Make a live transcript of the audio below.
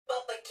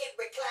kid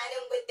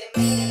reclining with the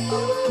man.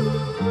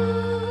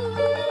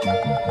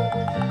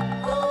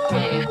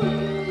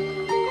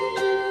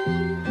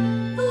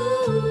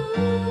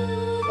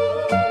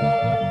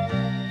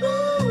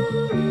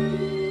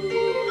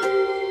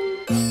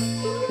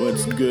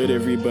 What's good,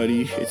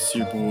 everybody? It's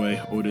your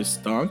boy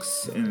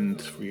UnorthoTalks,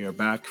 and we are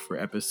back for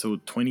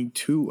episode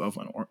 22 of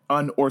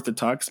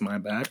UnorthoTalks. My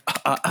bad,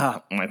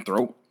 my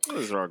throat. What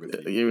is wrong with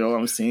you? You know what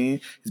I'm saying?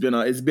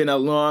 It's been a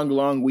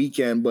long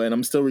weekend, but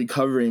I'm still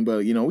recovering.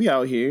 But we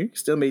out here.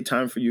 Still made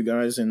time for you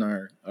guys in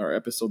our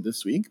episode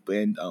this week.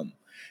 And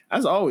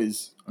as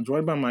always, I'm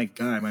joined by my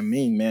guy, my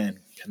main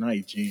man,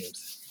 Kanai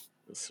James.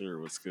 Yes, sir.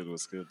 What's good?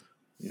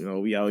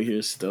 We out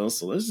here still,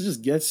 so let's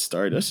just get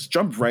started. Let's just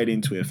jump right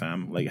into it,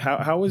 fam. Like,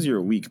 how was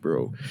your week,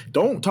 bro?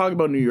 Don't talk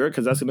about New York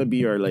because that's gonna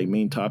be our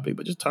main topic.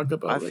 But just talk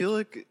about. I feel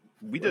like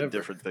we whatever. did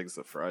different things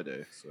the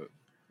Friday. So.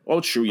 Oh,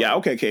 true. Yeah.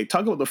 Okay.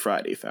 Talk about the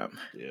Friday, fam.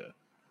 Yeah.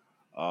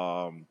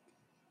 I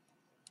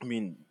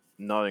mean,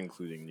 not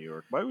including New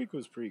York. My week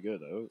was pretty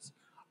good. I was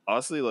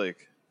honestly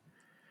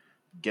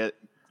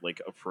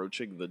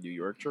approaching the New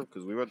York trip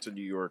because we went to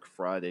New York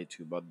Friday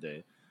to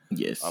Monday.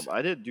 Yes.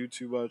 I didn't do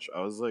too much.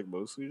 I was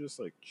mostly just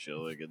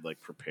chilling and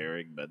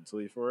preparing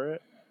mentally for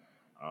it.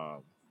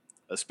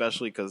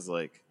 Especially because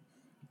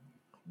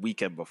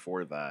weekend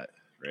before that,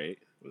 right,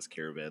 was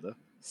Caravana.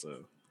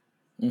 So,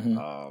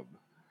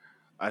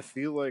 I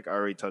feel like I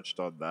already touched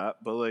on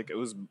that, but it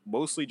was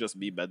mostly just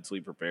me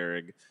mentally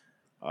preparing.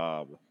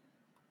 I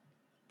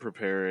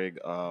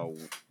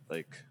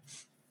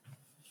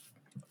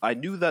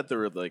knew that there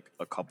were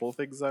a couple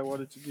things I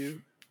wanted to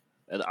do,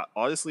 and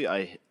honestly,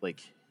 I'm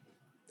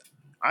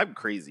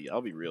crazy.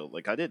 I'll be real. I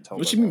didn't tell.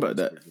 What you mean by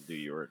that? To New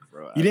York,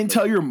 bro. You didn't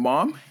tell your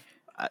mom?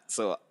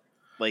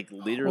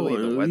 Literally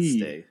Holy. the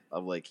Wednesday,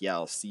 I'm yeah,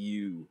 I'll see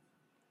you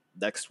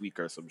next week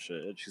or some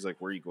shit. And she's like,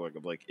 "Where are you going?"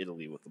 I'm like,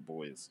 "Italy with the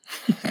boys."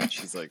 And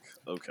she's like,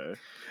 "Okay."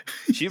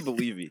 She didn't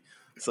believe me.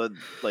 So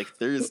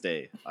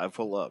Thursday, I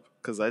pull up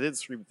because I didn't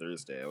stream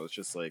Thursday. I was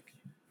just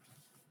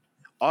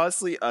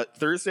honestly,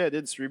 Thursday I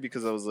didn't stream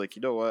because I was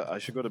you know what? I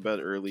should go to bed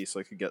early so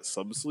I could get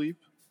some sleep.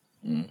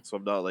 So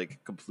I'm not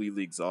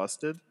completely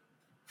exhausted.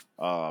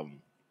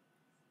 And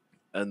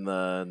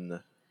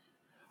then,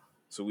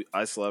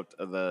 I slept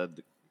and then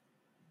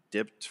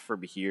dipped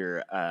from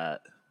here at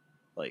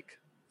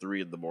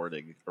 3 in the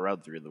morning,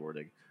 around 3 in the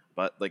morning.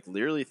 But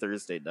literally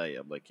Thursday night,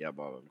 I'm like, "Yeah,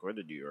 Mom, I'm going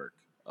to New York."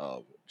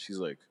 She's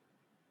like,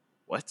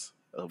 "What?"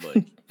 I'm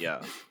like,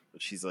 "Yeah."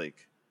 But she's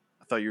like,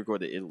 "I thought you were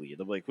going to Italy."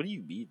 And I'm like, "What do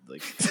you mean? I'm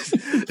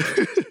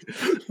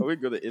going to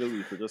go to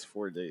Italy for just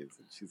 4 days."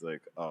 And she's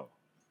like, "Oh."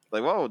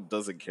 Mom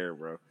doesn't care,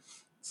 bro.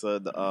 So,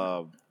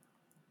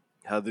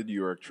 had the New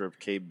York trip,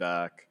 came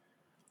back.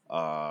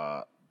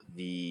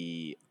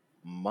 The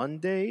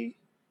Monday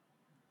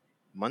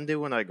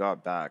when I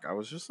got back, I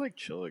was just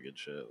chilling and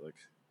shit,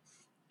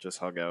 just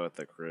hung out at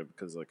the crib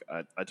because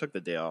I took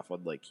the day off,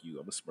 unlike you.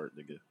 I'm a smart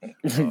nigga.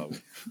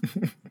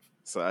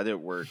 So I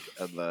didn't work,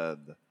 and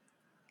then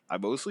I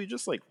mostly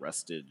just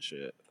rested and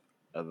shit.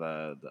 And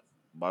then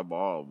my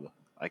mom,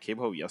 I came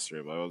home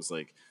yesterday. My mom's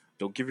like,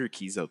 "Don't give your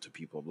keys out to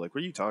people." I'm like,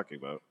 "What are you talking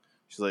about?"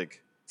 She's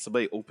like,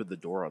 "Somebody opened the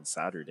door on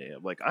Saturday."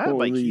 I'm like, "I had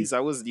my keys.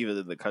 I wasn't even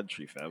in the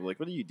country, fam." Like,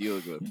 "What are you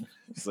dealing with?"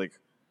 She's like,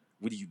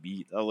 "What do you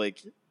mean?" I'm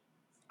like,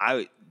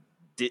 I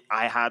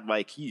had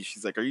my keys."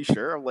 She's like, "Are you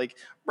sure?" I'm like,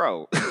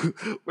 "Bro,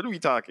 what are we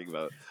talking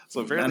about?"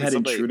 So apparently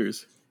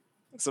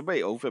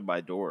somebody opened my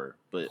door,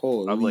 but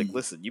Holy. I'm like,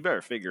 "Listen, you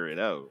better figure it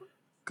out."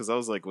 Because I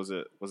was like, was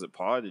it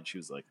Pod? And she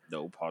was like,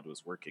 "No, Pod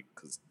was working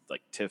because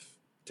TIFF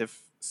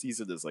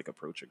season is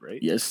approaching,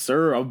 right?" Yes,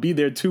 sir. I'll be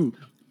there too.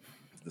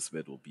 This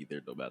man will be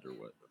there no matter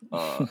what.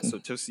 So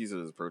TIFF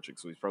season is approaching,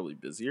 so he's probably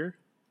busier.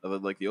 And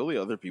then the only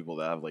other people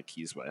that have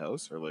keys to my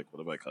house are one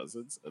of my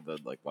cousins and then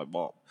my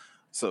mom.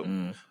 So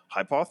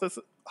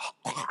hypothesis.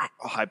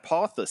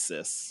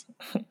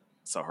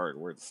 It's a hard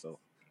word still.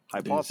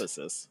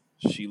 Hypothesis.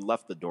 She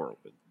left the door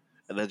open,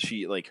 and then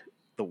she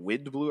the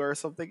wind blew her or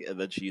something, and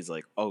then she's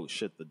like, "Oh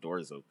shit, the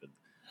door's open."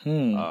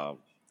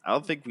 I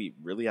don't think we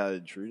really had an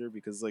intruder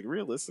because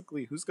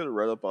realistically, who's gonna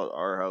run up on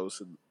our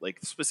house and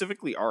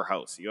specifically our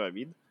house? You know what I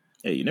mean?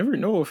 Hey, you never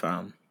know,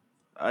 fam.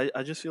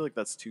 I just feel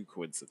that's too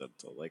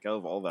coincidental. Out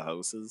of all the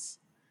houses,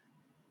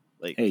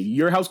 hey,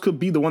 your house could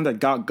be the one that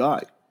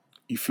got.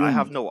 You feel I me?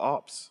 have no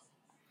ops.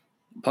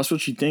 That's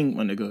what you think,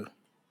 my nigga.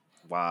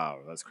 Wow,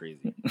 that's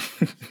crazy.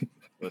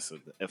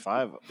 Listen, if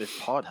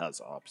Pod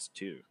has ops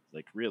too,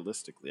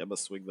 realistically, I'm gonna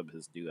swing them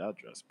his new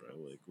address, bro.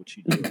 What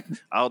you doing?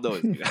 I don't know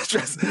his new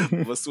address.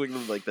 I'm gonna swing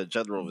them the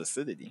general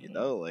vicinity, you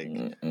know?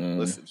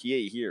 Listen, he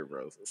ain't here,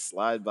 bro.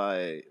 Slide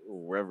by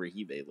wherever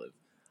he may live.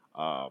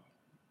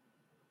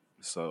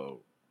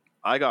 So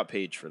I got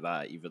paid for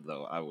that, even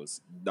though I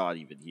was not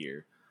even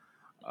here.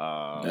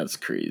 That's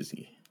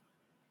crazy.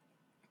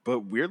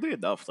 But weirdly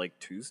enough,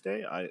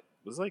 Tuesday, I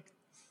was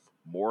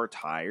more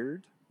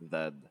tired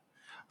than.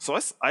 So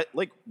I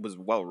was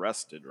well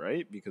rested,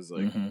 right? Because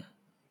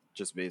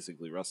just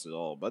basically rested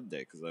all Monday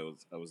because I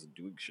wasn't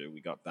doing shit.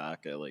 We got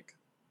back at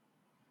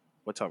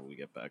What time did we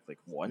get back? Like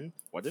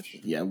 1-ish?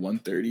 Yeah,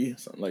 1:30,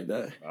 something like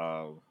that.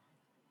 So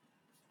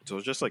it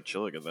was just like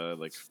chilling, and then I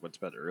like went to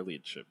bed early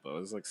and shit. But I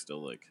was like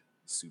still like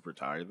super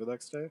tired the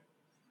next day.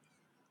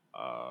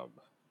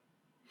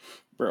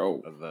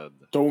 Bro, And then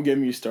don't get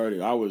me started.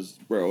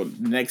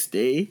 Next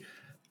day,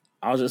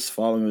 I was just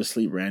falling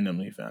asleep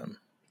randomly, fam.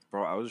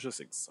 bro, I was just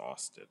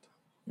exhausted.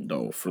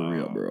 No, for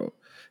real, bro.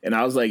 And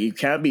I was like, it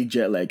can't be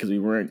jet lag because we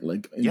weren't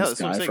like in the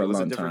That's what I'm sky saying. for a It was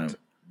long time.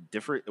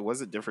 different. It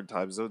wasn't different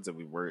time zones, and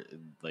we weren't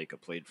in like a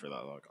plane for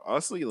that long.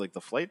 Honestly, like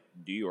the flight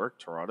New York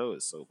Toronto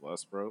is so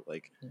blessed, bro.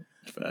 Like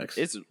Facts.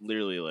 it's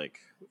literally like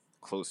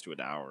close to an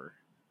hour.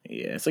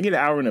 Yeah, it's like an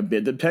hour and a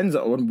bit. Depends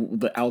on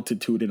the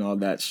altitude and all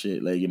that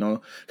shit. Like,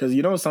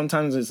 because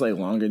sometimes it's like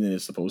longer than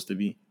it's supposed to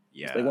be.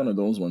 Yeah, It's like one of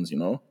those ones,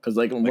 because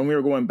like when we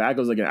were going back, it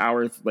was like an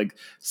hour, like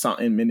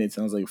something minutes.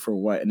 And I was like, for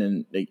what? And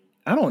then like,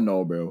 I don't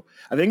know, bro.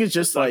 I think it's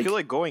just I feel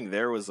like going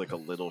there was like a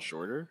little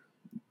shorter.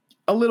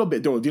 a little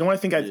bit, though. Do you know what I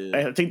think?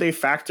 I think they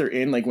factor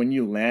in like when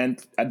you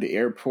land at the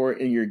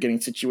airport and you're getting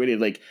situated.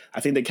 Like,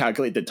 I think they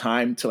calculate the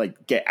time to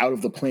like get out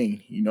of the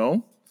plane.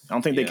 I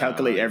don't think they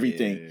calculate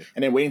everything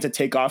and then waiting to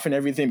take off and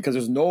everything because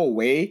there's no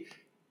way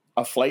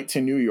a flight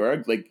to New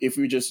York, like if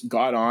we just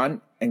got on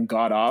and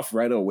got off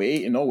right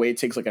away, in no way it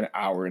takes like an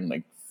hour and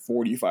like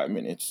 45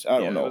 minutes. I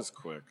don't know. It was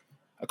quick.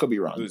 I could be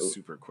wrong. It was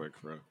super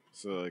quick, bro.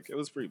 So like it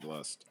was pretty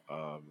blessed.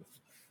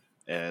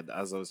 And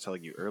as I was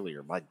telling you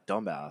earlier, my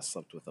dumbass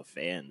slept with a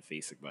fan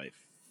facing my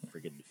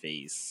freaking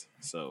face.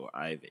 So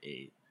I have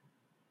a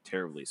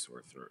terribly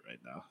sore throat right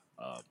now.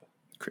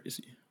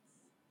 Crazy.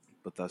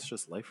 But that's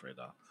just life right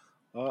now.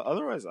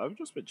 Otherwise, I've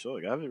just been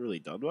chilling. I haven't really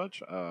done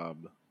much.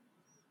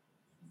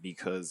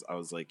 Because I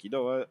was like, you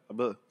know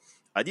what?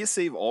 I need to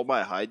save all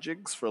my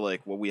hijinks for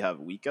like when we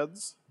have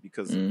weekends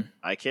because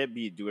I can't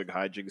be doing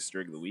hijinks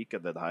during the week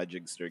and then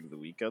hijinks during the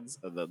weekends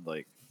and then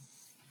like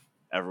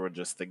everyone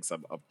just thinks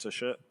I'm up to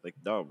shit. Like,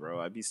 no, bro,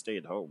 I'd be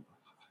staying home.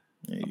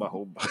 Hey. I'm a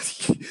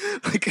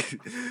homebody. Like,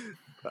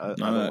 I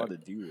don't want to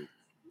do it.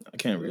 I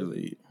can't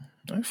relate.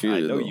 I feel I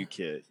it, know though. you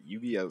can't. You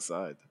be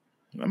outside.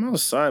 I'm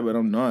outside, but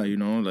I'm not,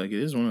 like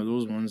it is one of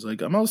those ones.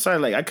 Like I'm outside,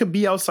 like I could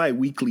be outside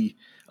weekly,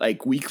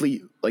 like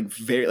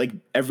very like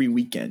every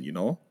weekend,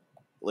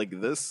 Like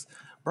this,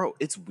 bro,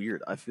 it's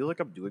weird. I feel like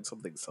I'm doing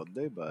something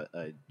Sunday, but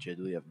I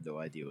genuinely have no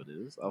idea what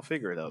it is. I'll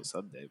figure it out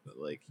Sunday, but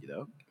like,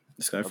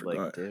 This guy I'm forgot.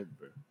 like, damn,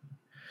 bro.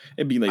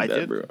 It'd be like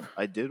that, bro.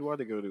 I did want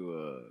to go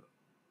to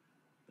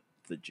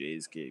the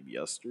Jays game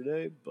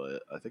yesterday,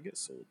 but I think it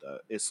sold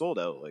out. It sold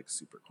out like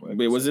super quick.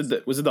 Wait, was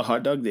it the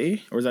hot dog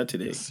day or was that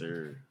today? Yes,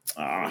 sir. It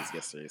was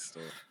yesterday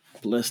still.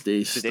 Blessed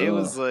day. Today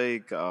was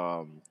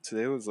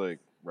like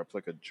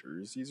replica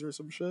jerseys or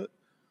some shit.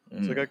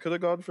 So like I could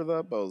have gone for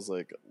that, but I was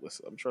like,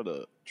 listen, I'm trying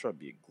to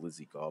be a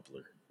glizzy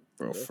gobbler,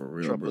 bro. For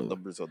real, trying to bro. put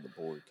numbers on the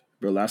board,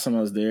 bro. Last time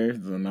I was there,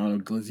 the amount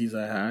of glizzies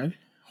I had,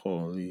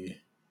 holy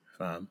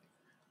fam.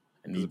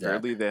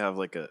 Apparently they have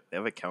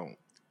a count,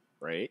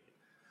 right?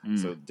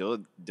 So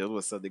Dylan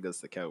was sending us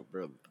the count,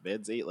 bro.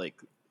 Man's ate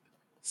like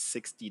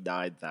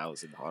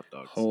 69,000 hot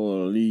dogs.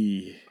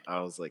 Holy! I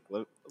was like,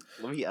 let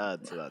me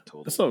add to that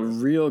total. That's a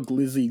real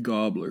glizzy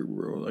gobbler,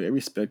 bro. Like I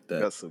respect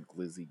that. Got some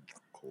glizzy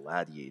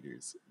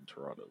gladiators in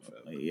Toronto,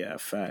 fam. Yeah,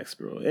 facts,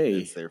 bro. Hey,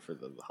 it's there for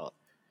the hot.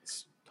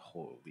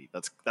 Holy,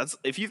 that's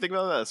if you think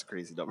about that, that's a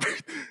crazy number.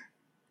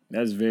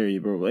 That's very,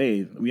 bro.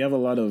 Hey, we have a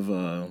lot of.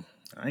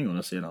 I ain't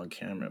gonna say it on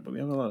camera, but we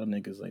have a lot of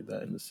niggas like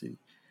that in the city.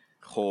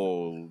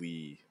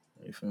 Holy.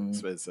 You feel me?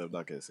 Spencer, I'm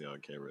not gonna say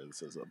on camera.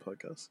 This is a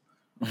podcast.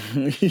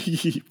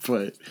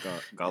 But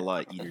got a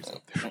lot of eaters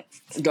out there.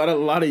 Got a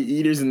lot of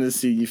eaters in the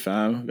city,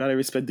 fam. Gotta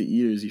respect the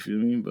eaters. You feel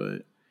me?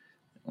 But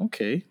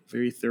okay,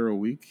 very thorough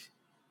week.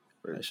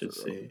 I should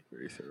say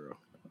very thorough.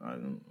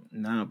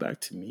 Now back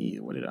to me.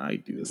 What did I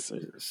do? Yes,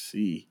 Let's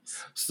see.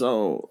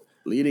 So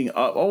leading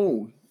up.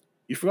 Oh,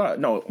 you forgot?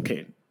 No.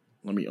 Okay.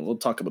 We'll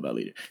talk about that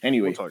later.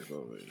 Anyway, we'll talk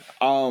about it later.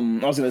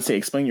 I was gonna say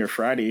explain your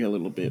Friday a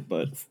little bit,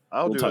 but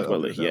we'll talk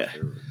about it. Yeah.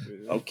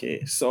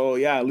 Okay. So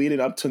yeah, leading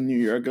up to New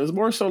York, it was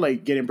more so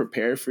like getting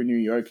prepared for New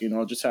York.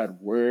 Just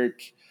had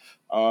work.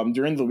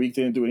 During the week,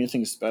 didn't do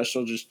anything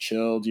special. Just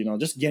chilled.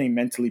 Just getting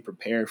mentally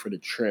prepared for the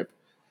trip.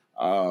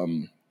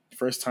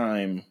 First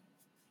time.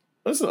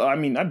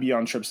 I'd be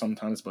on trips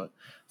sometimes, but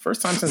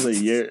first time since a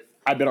year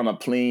I've been on a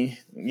plane.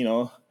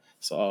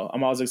 So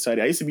I'm always excited.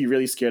 I used to be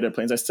really scared of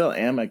planes. I still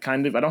am. I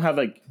don't have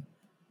like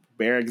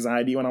bear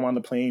anxiety when I'm on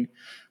the plane,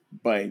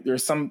 but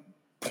there's some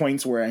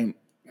points where I'm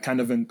kind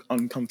of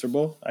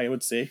uncomfortable, I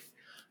would say.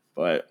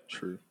 But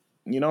true.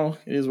 It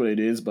is what it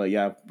is. But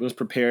yeah, I was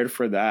prepared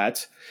for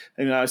that.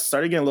 And I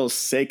started getting a little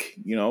sick,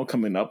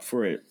 coming up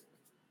for it.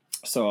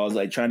 So I was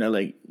like trying to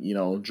like,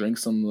 drink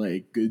some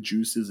like good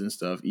juices and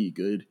stuff, eat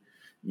good,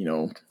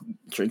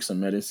 drink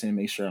some medicine,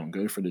 make sure I'm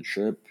good for the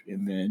trip.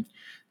 And then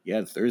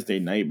Thursday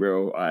night,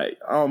 bro.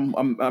 I'm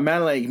a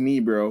man like me,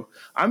 bro.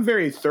 I'm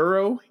very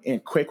thorough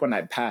and quick when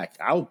I pack.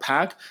 I'll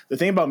pack. The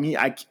thing about me,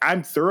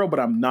 I'm thorough, but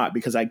I'm not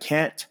because I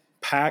can't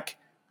pack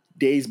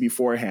days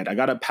beforehand. I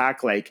gotta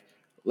pack like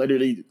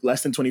literally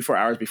less than 24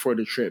 hours before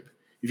the trip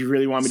if you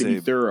really want me to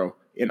be thorough.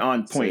 and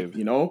on point. Same.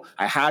 You know,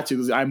 I had to,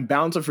 'cause I'm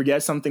bound to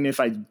forget something if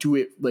I do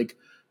it like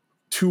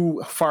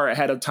too far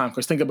ahead of time.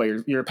 Because think about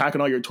it, you're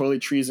packing all your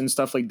toiletries and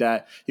stuff like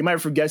that. You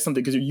might forget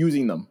something because you're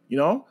using them, you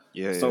know?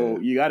 Yeah, So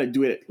you got to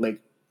do it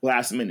like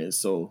last minute.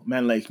 So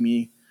man like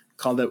me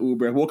called that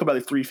Uber. I woke up at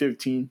like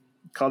 3:15,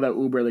 called that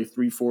Uber like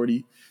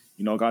 3:40,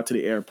 you know, got to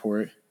the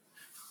airport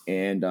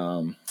and,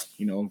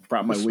 you know,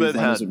 brought my This waist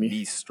man liners had with me.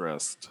 me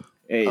stressed.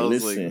 Hey, I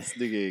was like, listen. this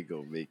nigga ain't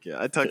gonna make it.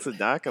 I texted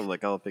Dak. I'm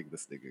like, I don't think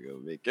this nigga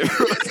gonna make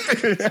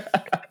it.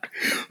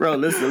 Bro,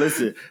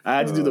 listen. I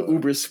had to do the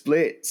Uber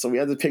split, so we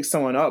had to pick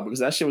someone up because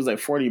that shit was like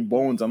 40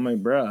 bones. I'm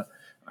like, bruh,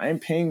 I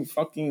ain't paying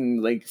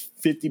fucking like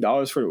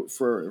 $50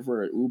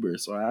 for an Uber,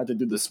 so I had to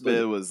do the This split.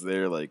 man was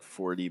there like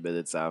 40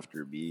 minutes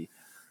after me.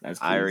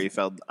 That's I already crazy.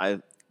 found.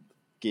 I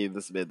gave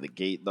this man the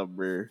gate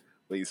number.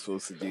 What he's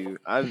supposed to do.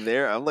 I'm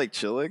there. I'm like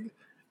chilling.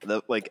 And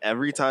then, like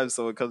every time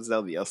someone comes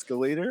down the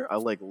escalator,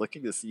 I'm like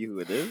looking to see who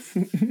it is.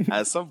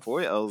 At some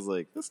point, I was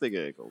like, "This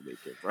nigga ain't gonna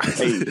make it, bro."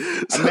 Hey,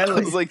 So I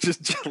was like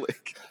just chilling.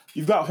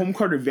 You've got home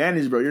court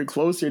advantage, bro. You're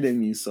closer than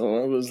me,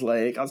 so I was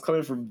like, I was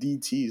coming from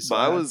DT, so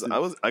But I had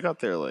to. I got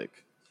there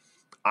like,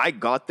 I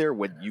got there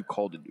when you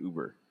called an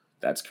Uber.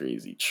 That's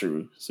crazy.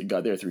 True. So you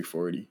got there at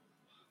 3:40.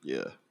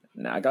 Yeah.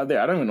 Nah, I got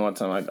there. I don't even know what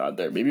time I got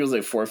there. Maybe it was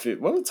like 4:50.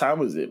 What time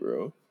was it,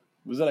 bro?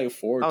 Was it like I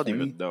don't 4:20?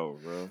 even know,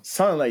 bro.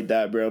 Something like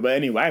that, bro. But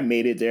anyway, I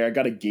made it there. I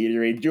got a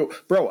Gatorade. Yo,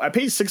 bro, I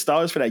paid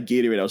 $6 for that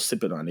Gatorade I was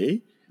sipping on, eh?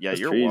 Yeah, That's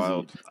you're crazy.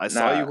 wild. I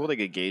saw you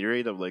holding a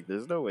Gatorade. I'm like,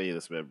 there's no way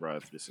this man brought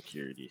it through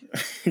security.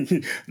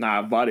 Nah,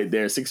 I bought it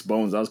there. 6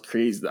 bones. I was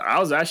crazy. I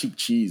was actually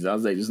cheesed. I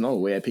was like, there's no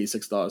way I paid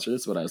 $6 for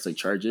this. But I was like,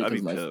 charge it I'd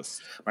be because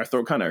pissed. my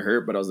throat kind of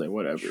hurt. But I was like,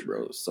 whatever,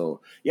 bro.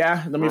 So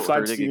yeah, let me Throat fly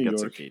hurting to and New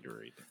gets a York.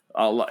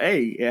 Gatorade.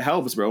 Hey, it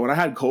helps, bro. When I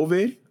had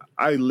COVID,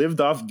 I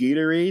lived off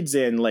Gatorades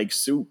and like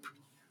soup.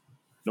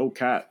 No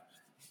cap.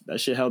 That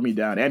shit held me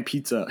down. And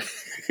pizza.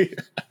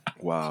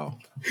 Wow.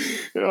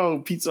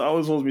 Pizza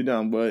always holds me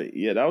down. But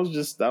yeah, that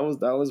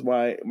was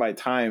my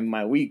time,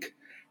 my week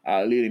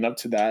leading up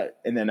to that.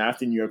 And then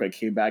after New York, I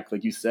came back,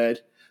 like you said.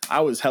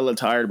 I was hella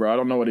tired, bro. I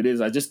don't know what it is.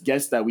 I just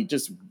guessed that we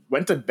just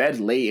went to bed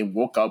late and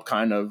woke up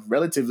kind of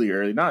relatively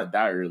early. Not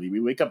that early.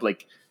 We wake up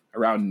like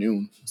around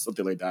noon,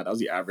 something like that. That was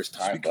the average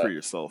time. Speak for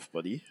yourself,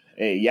 buddy.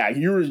 Hey, yeah,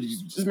 you were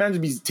just man to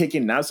be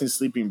taking naps and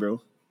sleeping,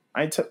 bro.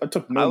 I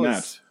took no I was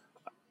naps.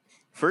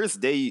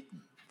 first day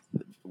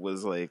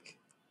was like,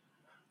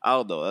 I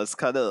don't know. That's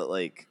kind of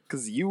like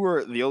because you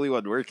were the only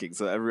one working,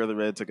 so every other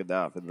man took a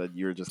nap, and then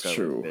you were just kind of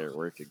True. like there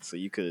working, so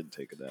you couldn't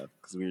take a nap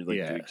because we were like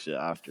Yeah. doing shit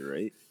after,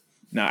 right?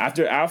 Now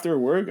after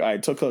work, I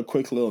took a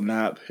quick little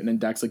nap, and then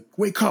Dak's like,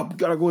 "Wake up,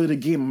 gotta go to the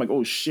game." I'm like,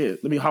 "Oh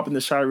shit, let me hop in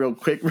the shower real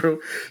quick, bro,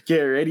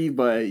 get ready."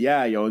 But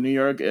yeah, yo, New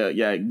York,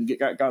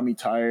 got me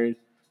tired.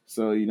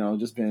 So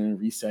just been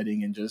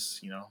resetting and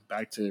just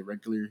back to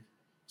regular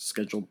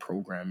scheduled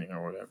programming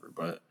or whatever.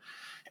 But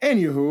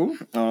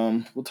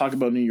anywho, we'll talk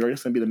about New York.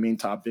 It's gonna be the main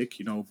topic,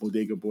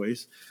 Bodega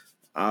Boys.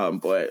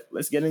 But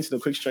let's get into the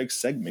quick strike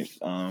segment.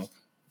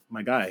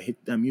 My guy,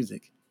 hit that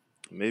music.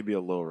 Maybe a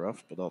little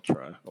rough, but I'll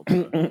try.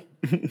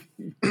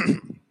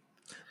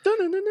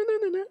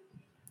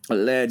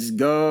 Let's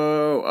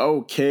go.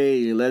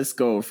 Okay, let's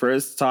go.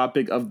 First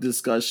topic of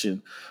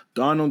discussion.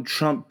 Donald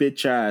Trump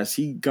bitch ass.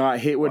 He got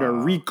hit with a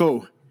Wow.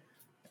 RICO.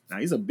 Now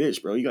he's a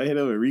bitch, bro. He got hit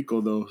with a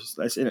RICO though.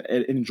 That's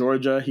in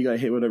Georgia. He got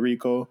hit with a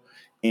RICO,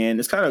 and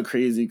it's kind of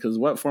crazy because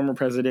what former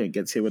president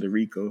gets hit with a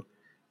RICO?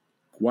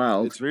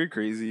 Wild. It's very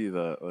crazy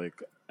that like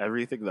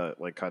everything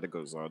that like kind of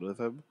goes on with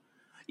him,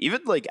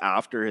 even like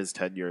after his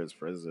tenure as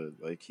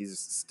president, like he's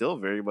still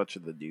very much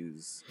in the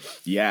news.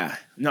 Yeah.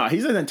 No,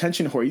 he's an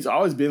attention whore. He's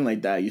always been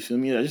like that. You feel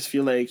me? I just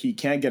feel like he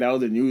can't get out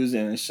of the news,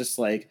 and it's just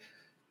like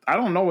I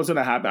don't know what's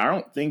gonna happen. I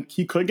don't think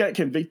he could get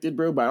convicted,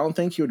 bro, but I don't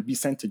think he would be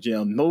sent to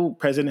jail. No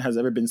president has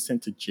ever been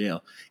sent to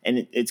jail,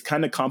 and it's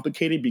kind of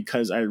complicated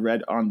because I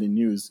read on the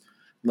news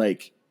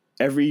like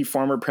every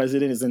former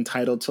president is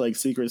entitled to like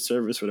Secret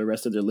Service for the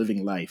rest of their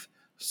living life.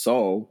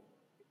 So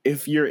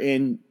if you're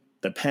in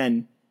the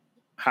pen,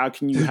 how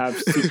can you have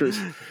Secret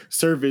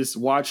Service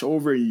watch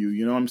over you?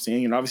 You know what I'm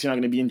saying? And obviously, you're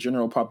not going to be in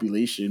general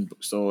population.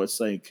 So it's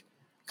like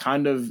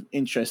kind of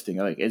interesting.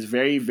 Like it's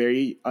very,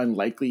 very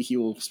unlikely he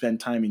will spend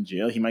time in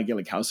jail. He might get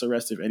like house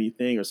arrest if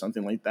anything or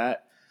something like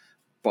that.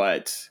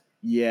 But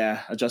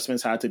yeah,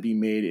 adjustments had to be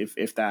made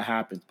if that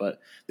happens. But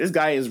this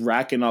guy is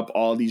racking up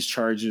all these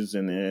charges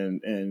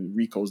and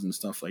RICOs and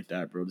stuff like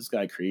that, bro. This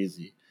guy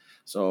crazy.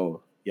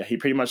 So yeah, he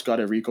pretty much got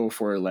a RICO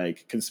for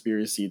like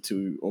conspiracy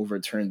to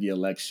overturn the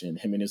election.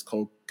 Him and his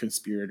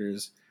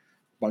co-conspirators,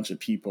 bunch of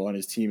people on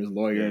his team, his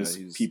lawyers,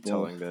 He's people.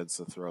 telling meds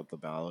to throw out the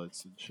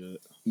ballots and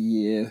shit.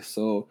 Yeah,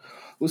 so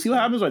we'll see what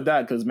happens with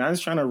that because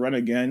man's trying to run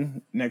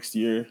again next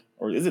year,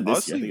 or is it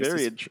this Honestly, year?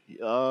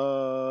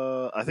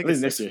 I think it's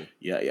next year.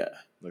 Yeah.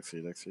 Next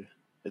year.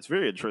 It's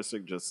very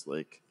interesting. Just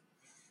like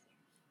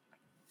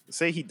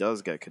say he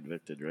does get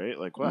convicted, right?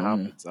 Like what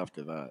happens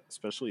after that?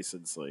 Especially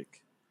since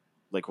like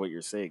what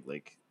you're saying,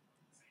 like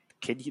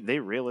they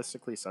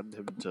realistically send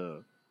him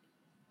to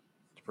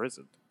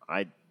prison?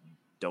 I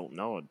don't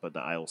know, but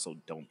I also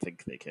don't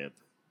think they can.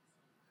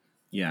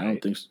 Yeah,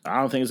 right? I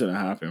don't think it's gonna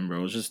happen,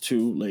 bro. It's just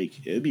too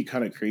like it'd be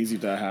kind of crazy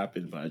if that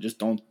happened, but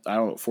I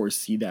don't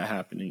foresee that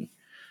happening.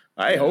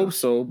 I Yeah. hope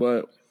so,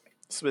 but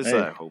Smith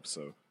said, hey, I hope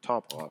so.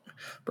 Top op.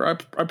 bro,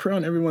 I pray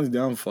on everyone's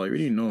downfall. You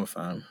already know if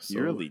I'm You so.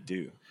 really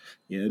do.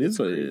 Yeah, it is It's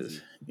what it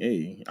is.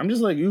 crazy. Hey, I'm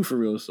just like you for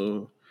real,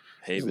 so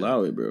Hey just man.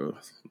 allow it, bro.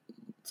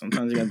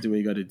 Sometimes you gotta do what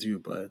you gotta do,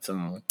 but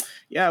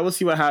yeah, we'll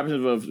see what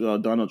happens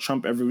with Donald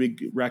Trump every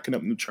week racking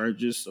up new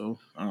charges. So,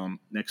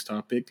 next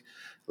topic,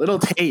 Little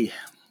Tay,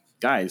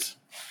 guys,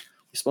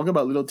 we spoke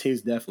about Little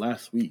Tay's death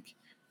last week.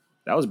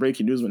 That was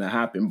breaking news when it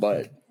happened,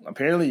 but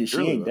apparently It she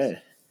really ain't was.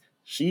 dead.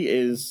 She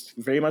is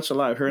very much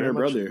alive. Her and Very her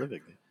much brother.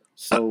 living.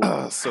 So,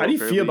 how So do you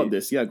feel about apparently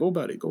this? Yeah, go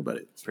about it. Go about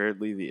it.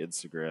 apparently the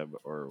Instagram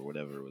or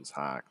whatever was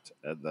hacked,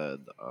 and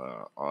then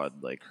on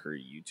like her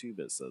YouTube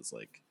it says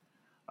like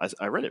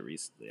I read it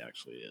recently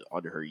actually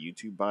on her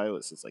YouTube bio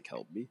it says like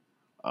help me.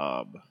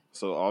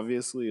 So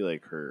obviously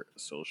like her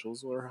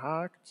socials were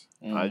hacked.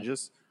 I Mm,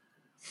 just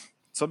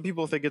some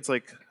people think it's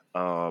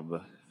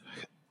um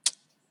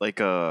like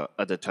a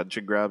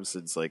detention grab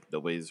since like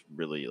nobody's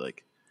really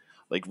like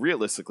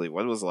realistically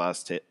when was the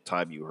last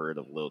time you heard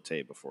of Lil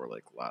Tay before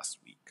like last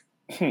week?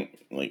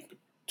 like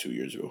 2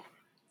 years ago.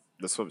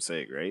 That's what I'm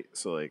saying, right?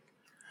 So like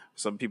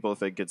some people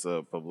think it's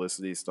a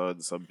publicity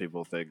stunt. Some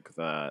people think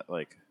that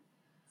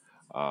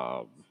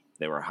um,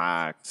 they were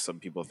hacked. Some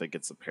people think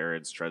it's the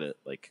parents trying to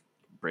like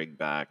bring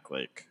back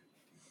like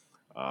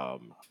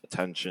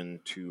attention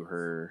to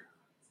her.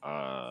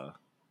 I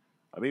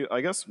mean,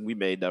 I guess we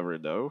may never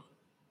know,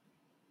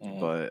 Mm,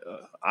 but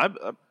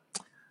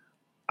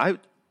I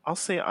I'll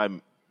say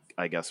I'm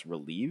I guess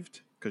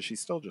relieved because she's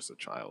still just a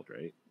child,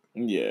 right?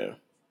 yeah.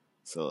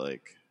 So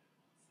like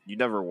you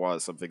never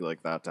want something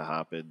like that to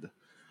happen,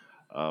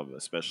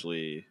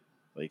 especially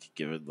like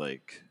given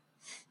like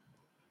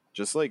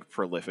just like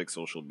prolific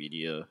social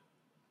media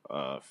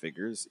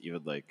figures,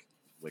 even like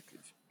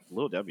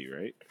Lil Debbie,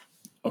 right?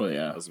 Oh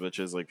yeah. As much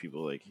as like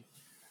people like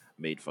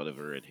made fun of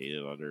her and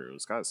hated on her, it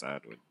was kind of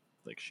sad when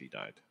like she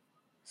died.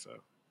 So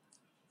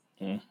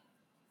Mm.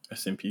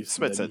 Rest in peace,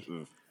 Smith said, Debbie.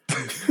 "Ooh."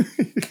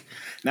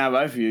 Nah, but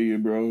I feel you,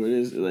 bro. It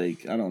is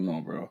like I don't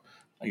know, bro.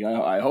 Like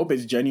I hope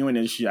it's genuine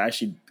and she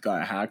actually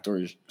got hacked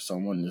or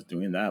someone is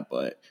doing that.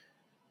 But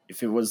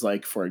if it was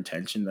like for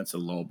attention, that's a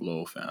low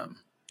blow, fam.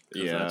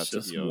 Because Yeah, that's to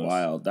just be honest,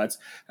 wild. That's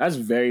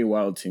very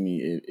wild to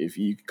me if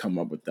you come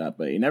up with that.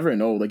 But you never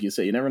know. Like you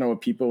said, you never know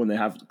what people when they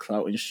have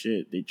clout and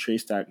shit. They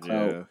trace that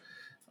clout. yeah.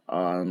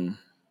 Um.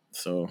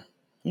 So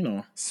you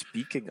know.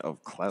 Speaking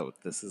of clout,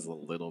 this is a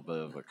little bit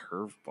of a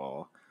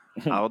curveball.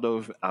 I don't know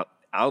if I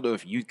don't know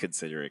if you'd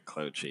consider it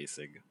clout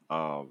chasing.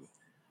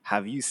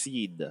 Have you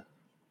seen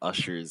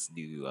Usher's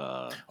new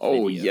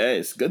Oh video,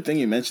 yes, good thing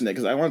you mentioned that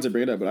because I wanted to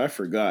bring it up, but I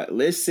forgot.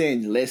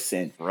 Listen.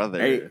 Hey,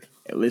 brother?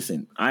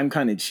 listen. I'm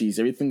kind of cheese.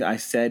 Everything I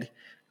said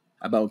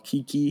about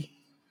Kiki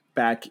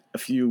back a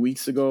few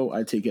weeks ago,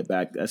 I take it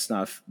back. That's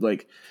not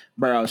like,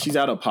 bro. She's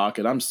out of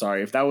pocket. I'm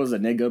sorry. If that was a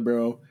nigga,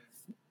 bro,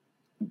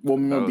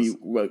 women That would be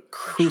was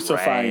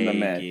crucifying the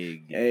man.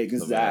 dragging the man.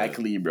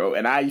 Exactly, bro.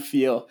 And I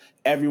feel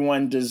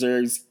everyone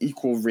deserves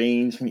equal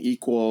range and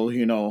equal.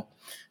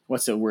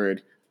 What's the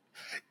word?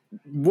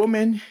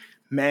 Woman,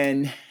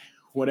 man,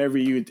 whatever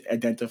you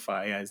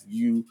identify as,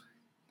 you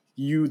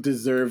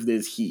deserve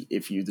this heat.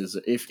 If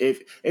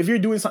you're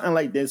doing something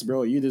like this,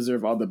 bro, you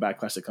deserve all the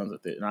backlash that comes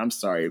with it. And I'm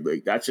sorry,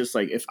 but that's just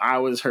like if I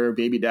was her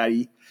baby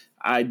daddy,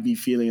 I'd be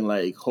feeling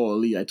like,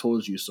 holy, I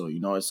told you so.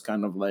 It's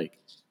kind of like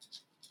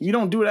you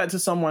don't do that to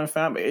someone,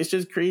 fam. It's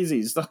just crazy.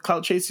 It's the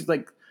clout chasing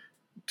like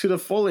to the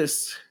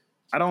fullest.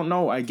 I don't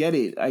know. I get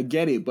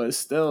it, but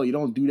still, you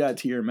don't do that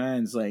to your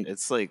man's like,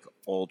 It's like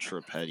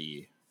ultra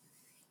petty.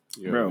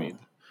 You know what I bro. mean? And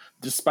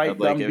Despite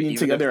like them being even if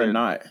together or they're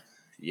not,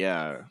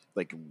 yeah,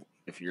 like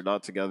if you're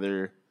not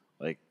together,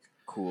 like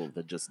cool,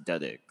 then just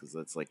dead it because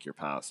that's like your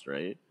past,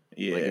 right? But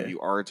like if yeah. you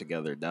are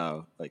together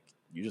now, like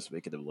you just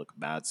making them look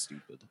mad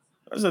stupid.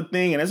 That's the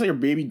thing, and that's like your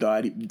baby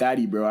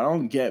daddy, bro. I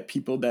don't get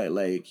people that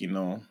like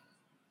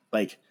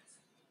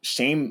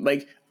shame,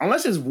 like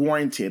unless it's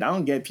warranted. I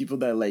don't get people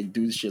that like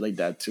do shit like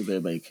that to their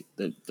like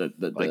Like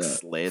the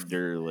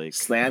slander, like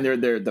slander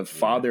the yeah.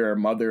 father or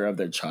mother of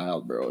their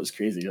child, bro. It's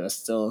crazy. That's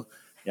still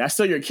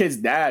your kid's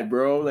dad,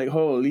 bro. Like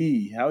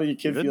holy, how would your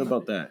kid feel Even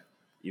about that?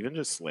 even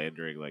just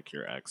slandering like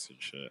your ex and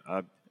shit.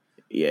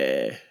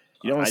 Yeah,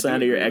 you don't I do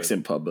slander your agree ex with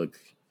in public.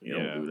 You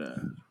don't yeah. do that.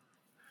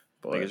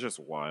 Like it's But just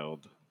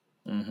wild.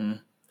 hmm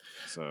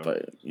So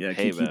but yeah,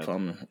 hey Kiki man,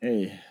 Palmer.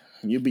 Hey,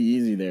 you be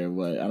easy there,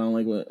 but I don't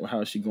like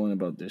how she going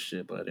about this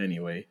shit. But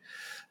anyway,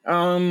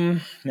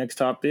 next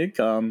topic.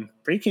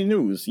 Breaking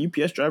news: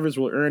 UPS drivers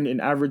will earn an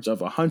average of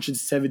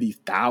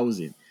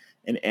 170,000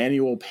 in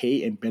annual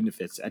pay and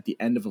benefits at the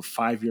end of a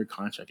 5-year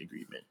contract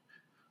agreement.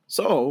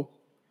 So,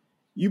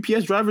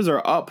 UPS drivers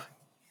are up.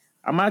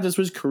 I might have to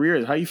switch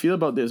careers. How you feel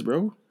about this,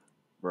 bro?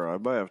 bro, I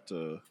might have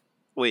to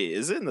wait,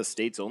 is it in the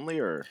States only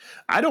or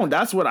I don't.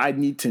 That's what I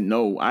need to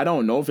know. I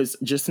don't know if it's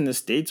just in the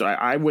states.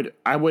 I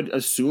would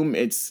assume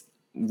it's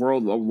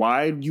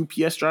worldwide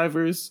UPS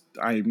drivers.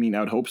 I mean, I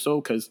would hope so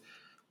because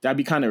that'd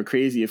be kind of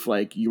crazy if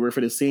like you work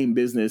for the same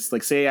business.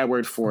 Like say I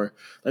worked for,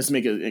 let's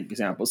make an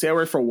example. Say I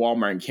work for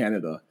Walmart in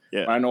Canada.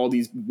 Yeah. But I know all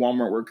these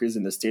Walmart workers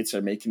in the States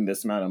are making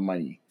this amount of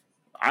money.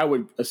 I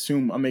would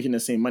assume I'm making the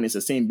same money. It's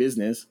the same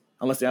business,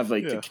 unless they have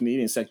like the Yeah.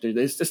 Canadian sector.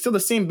 It's still the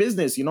same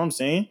business. You know what I'm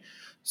saying?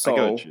 I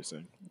get what So you're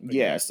saying.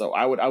 yeah, so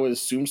I would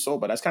assume so,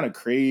 but that's kind of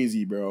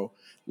crazy, bro.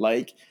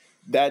 Like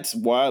that's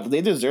wild.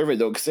 They deserve it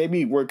though, because they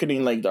be working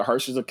in like the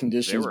harshest of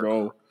conditions,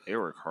 bro. They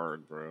work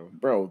hard, bro.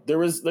 Bro, there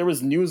was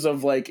news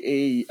of like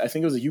I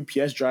think it was a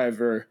UPS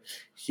driver.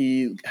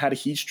 He had a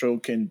heat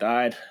stroke and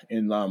died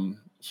in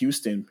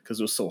Houston because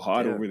it was so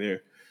hot Yeah. over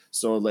there.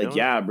 So like No.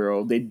 yeah,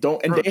 bro, they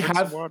don't and Bro, they drink some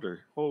have water.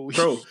 Holy.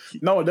 bro.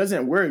 No, it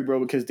doesn't work, bro,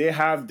 because they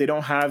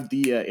don't have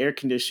the air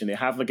conditioning. They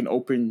have like an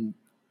open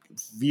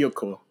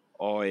vehicle.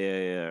 Oh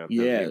yeah. The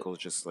Yeah, vehicle's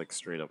just like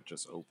straight up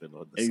just open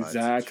on the sides and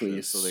exactly.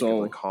 shit, so they can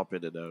like hop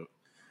in and out.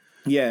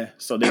 Yeah,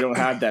 so they don't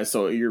have that.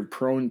 So you're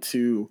prone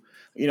to,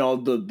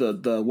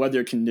 the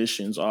weather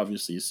conditions,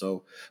 obviously.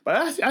 So, but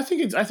I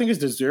think it's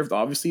deserved,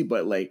 obviously.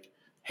 But like,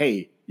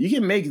 hey, you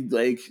can make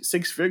like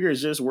six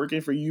figures just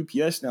working for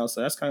UPS now.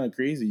 So that's kind of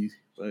crazy.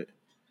 But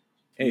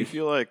Do you hey,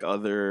 feel like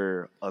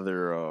other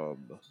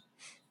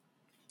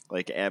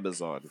like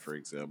Amazon, for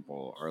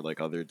example, or like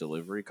other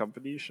delivery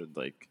companies should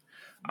like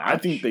I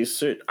think match they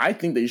should. I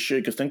think they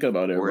should. Cause think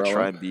about it, or try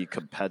bro. and be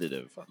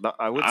competitive? Not,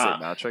 I would say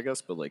match, I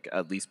guess, but like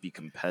at least be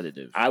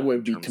competitive I in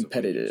would be terms of wages.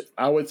 competitive.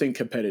 I would think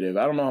competitive.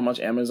 I don't know how much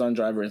Amazon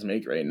drivers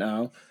make right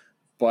now,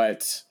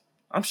 but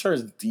I'm sure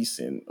it's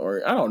decent.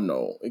 Or I don't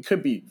know. It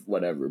could be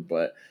whatever.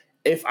 But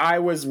if I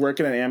was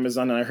working at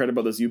Amazon and I heard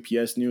about this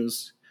UPS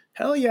news,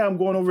 hell yeah, I'm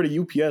going over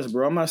to UPS,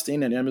 bro. I'm not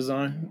staying at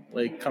Amazon.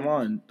 Like, come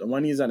on. The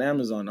money is at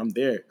Amazon. I'm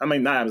there. I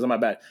mean, not Amazon, my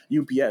bad.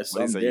 UPS. So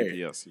What is I'm that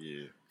there. UPS?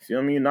 Yeah,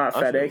 Feel me? Not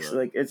I feel FedEx. that.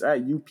 Like, it's at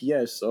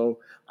UPS. So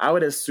I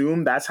would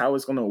assume that's how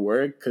it's going to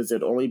work because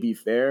it'd only be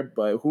fair.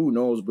 But who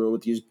knows, bro,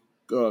 with these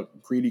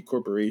greedy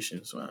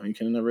corporations. Man. You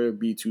can never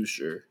be too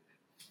sure.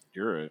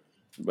 You're right.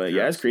 But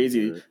You're yeah, it's absolutely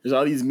crazy. right. There's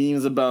all these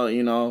memes about,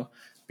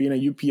 being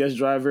a UPS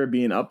driver,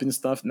 being up and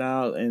stuff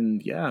now.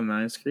 And yeah,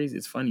 man, it's crazy.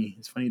 It's funny.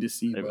 It's funny to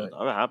see. Hey man, But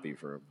I'm happy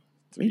for him.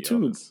 To me be too.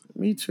 honest,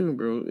 Me too,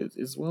 bro.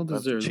 It's well I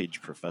have to deserved.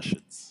 change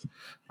professions.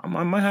 I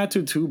might have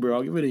to too, bro.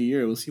 I'll give it a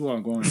year. We'll see where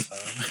I'm going.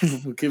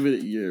 We'll give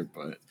it a year.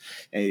 But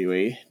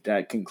anyway,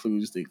 that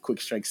concludes the quick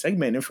strike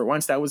segment. And for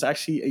once, that was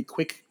actually a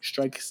quick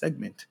strike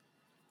segment.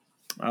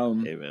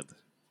 Hey man,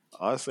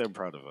 honestly, I'm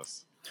proud of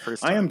us.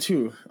 First I am time.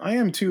 too. I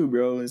am too,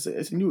 bro. It's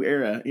a new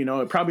era.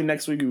 Probably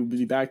next week we'll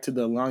be back to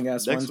the long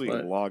ass Next ones,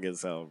 week, long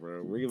as hell,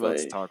 bro. We're about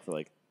to but talk for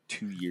like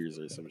 2 years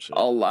or some shit.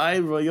 I'll lie,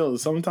 bro. Yo,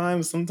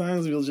 sometimes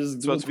we'll just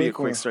It's do a about to be a quick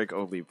quick one. strike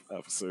only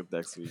episode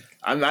next week.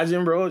 I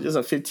imagine, bro, just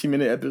a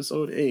 15-minute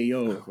episode. Hey,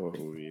 yo,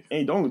 Holy.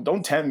 hey,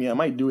 don't tempt me. I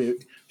might do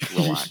it.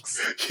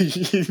 Relax.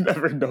 You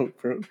never know,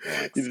 bro.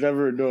 Relax. You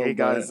never know. Hey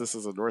guys, but, this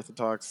is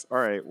UnorthoTalks. All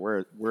right, we're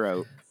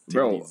out. Take it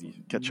bro,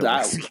 easy. Catch you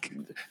next week.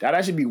 that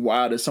actually be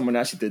wild if someone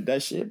actually did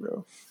that shit,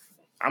 bro.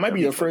 I might That'd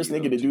be be the first funny,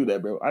 nigga though, to do too.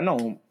 that, bro. I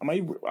know.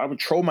 I would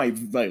troll my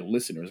like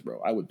listeners,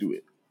 bro. I would do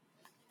it.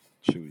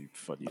 Should be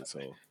funny as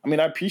hell. I mean,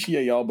 I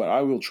appreciate y'all, but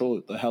I will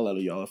troll the hell out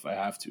of y'all if I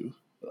have to.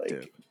 Like,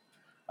 Damn.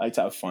 I like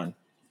to have fun.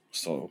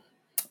 So,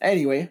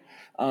 anyway,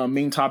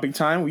 main topic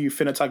time. We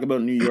finna talk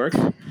about New York.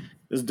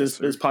 This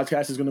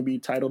podcast is gonna be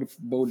titled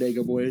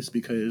Bodega Boys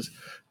because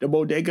the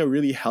bodega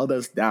really held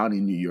us down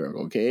in New York.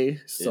 Okay,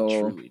 so It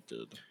truly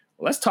did.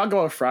 let's talk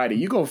about Friday.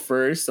 You go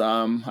first.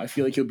 I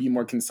feel like you'll be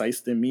more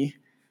concise than me,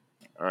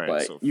 All right,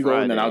 but so you go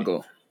and then I'll Friday,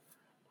 go.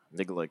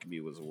 nigga like me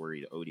was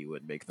worried Odie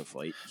would make the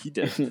flight. He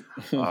did.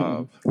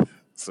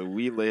 So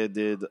we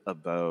landed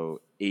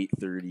about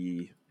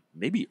 8:30,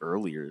 maybe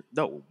earlier.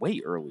 No,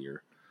 way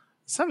earlier.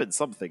 7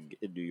 something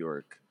in New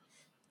York.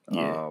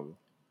 Yeah.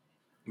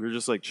 We were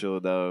just like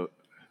chilling out.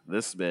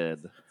 This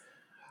man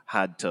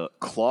had to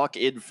clock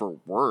in for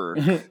work.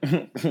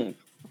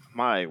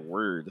 My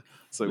word.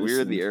 So we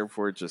were in the Listen.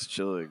 airport just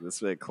chilling.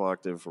 This man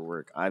clocked in for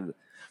work.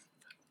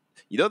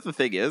 You know what the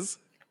thing is?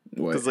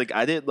 What? Because like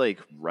I didn't like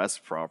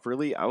rest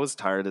properly. I was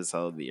tired as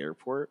hell in the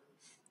airport.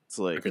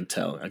 So I like could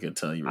tell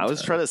you. I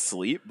was trying to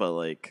sleep, but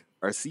like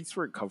our seats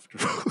weren't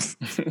comfortable.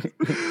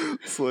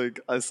 So like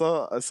I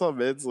saw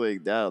men's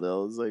laying down, and I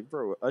was like,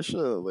 bro, I should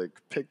have like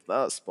picked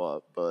that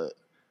spot, but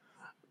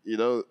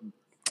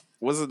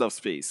wasn't enough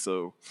space.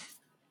 So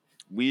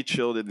we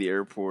chilled in the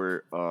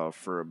airport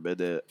for a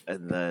minute,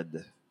 and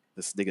then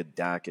this nigga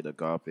Dak and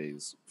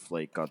Agape's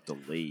flight got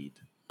delayed.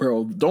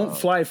 Bro, don't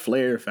fly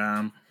flare,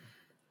 fam.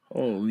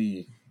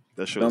 Holy.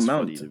 That shit The was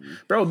funny amount. to me.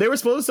 Bro, they were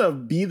supposed to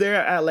be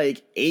there at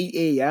like 8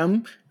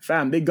 a.m.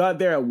 Fam, they got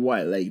there at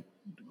what? Like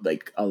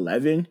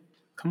 11?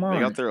 Come They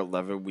got on. there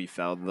 11. We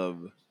found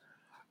them.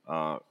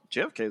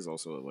 JFK is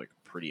also like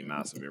a pretty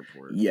massive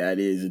airport. Yeah, it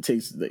is. It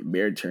takes like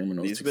bare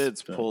terminals. These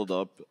bids pulled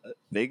up.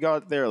 They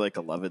got there like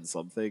 11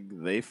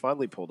 something. They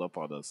finally pulled up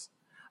on us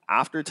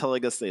after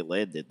telling us they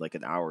landed like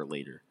an hour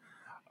later.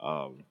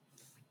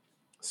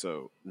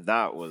 So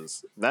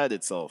that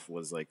itself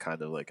was like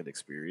kind of like an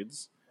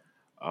experience.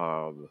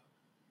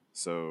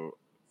 So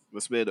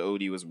This man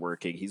Odie was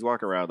working. He's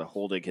walking around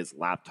holding his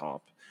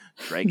laptop,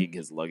 dragging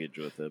his luggage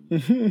with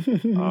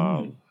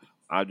him.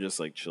 I'm just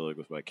like chilling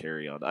with my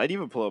carry on. I didn't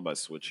even pull out my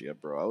Switch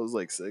yet, bro. I was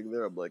like sitting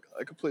there. I'm like,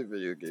 I could play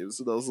video games,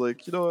 and I was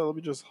like, you know what? Let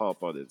me just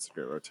hop on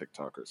Instagram or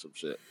TikTok or some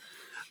shit.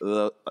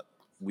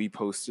 We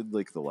posted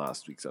like the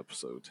last week's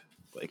episode,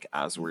 like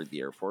as we're in the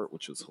airport,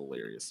 which was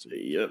hilarious to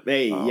me. Yep.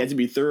 Hey, you have to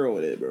be thorough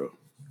with it, bro.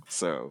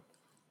 So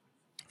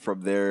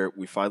from there,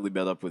 we finally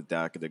met up with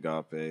Dak and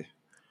Agape.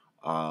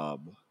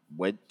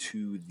 Went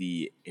to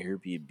the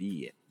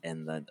Airbnb,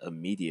 and then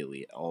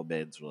immediately all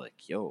beds were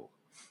like, yo,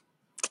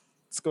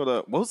 let's go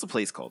to, what was the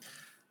place called?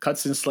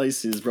 Cuts and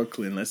Slices,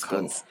 Brooklyn. Let's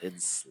go. Cuts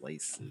and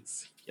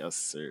Slices. Yes,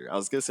 sir. I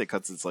was gonna say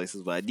Cuts and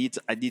Slices, but I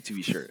need to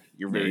be sure.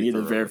 You're very you need a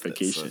thorough with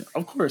verification. it, so.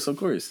 Of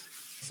course.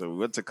 So we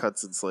went to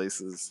Cuts and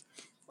Slices.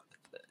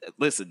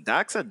 Listen,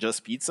 Dax had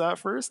Just Pizza at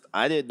first.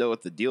 I didn't know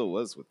what the deal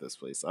was with this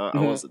place. I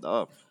wasn't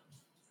up.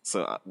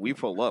 So we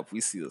pull up. We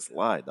see this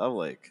line. I'm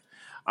like,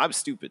 I'm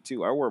stupid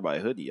too. I wore my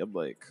hoodie. I'm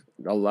like,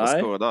 what's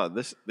going on?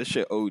 This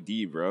shit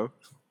OD, bro.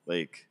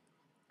 Like,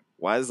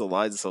 why is the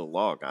line so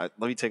long? Let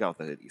me take off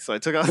the hoodie. So I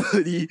took off the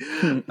hoodie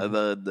and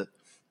then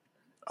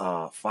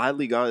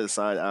finally got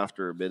inside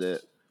after a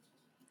minute.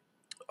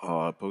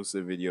 I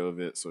posted a video of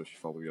it. So if you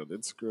follow me on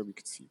Instagram, you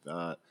can see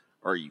that.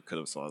 Or you could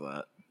have saw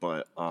that.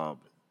 But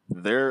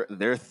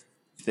their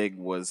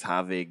thing was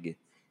having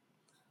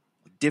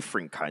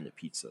different kind of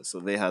pizza. So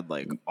they had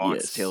like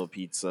oxtail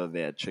pizza,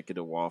 they had chicken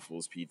and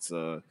waffles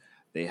pizza,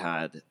 they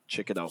had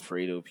chicken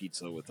Alfredo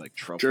pizza with like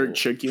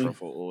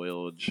truffle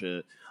oil and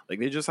shit. Like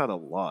they just had a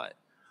lot.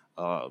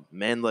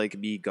 Man like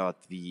me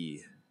got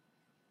the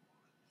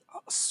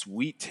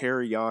sweet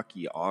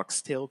teriyaki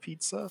oxtail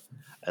pizza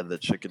and the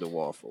chicken and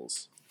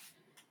waffles.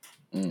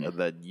 And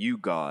then you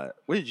got,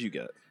 what did you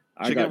get?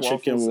 I got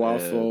chicken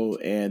waffle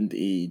and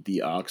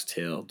the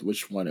oxtail.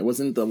 Which one? It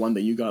wasn't the one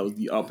that you got. It was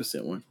the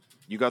opposite one.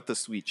 You got the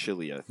sweet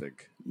chili, I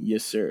think.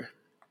 Yes, sir.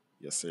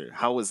 Yes, sir.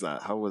 How was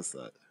that?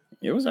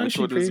 It was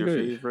actually pretty good. Which one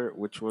was your favorite?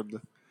 Which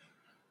one?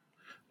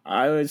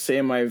 I would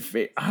say my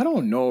favorite. I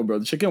don't know, bro.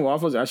 The chicken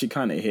waffles actually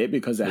kind of hit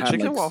because it had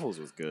chicken waffles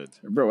was good,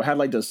 bro. It had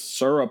like the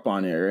syrup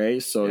on it,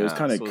 right? So it was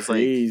kind of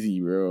crazy,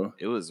 bro.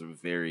 It was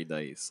very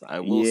nice. I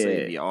will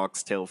say the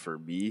oxtail for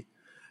me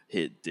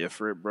hit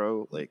different,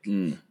 bro. Like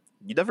you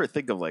never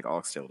think of like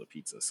oxtail to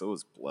pizza, so it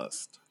was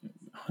blessed.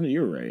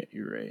 You're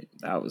right.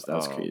 That was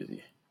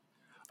crazy.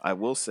 I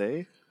will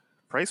say,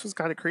 price was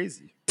kind of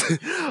crazy.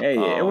 Hey,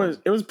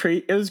 it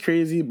was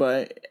crazy,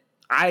 but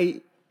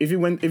if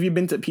you've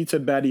been to Pizza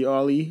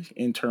Battioli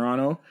in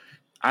Toronto,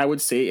 I would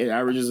say it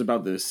averages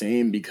about the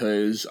same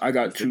because I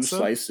got two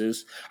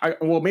slices.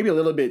 Maybe a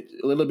little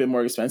bit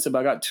more expensive, but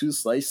I got two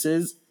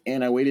slices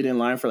and I waited in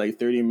line for like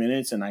 30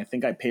 minutes and I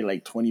think I paid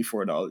like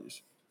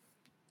 $24.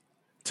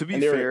 To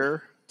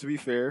be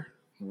fair,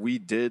 we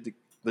did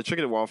the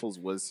chicken and waffles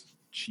was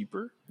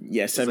cheaper.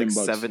 Yeah, $7.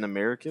 $7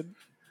 American.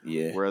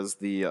 Yeah. Whereas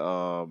the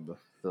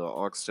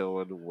oxtail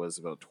one was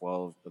about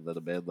 12, but then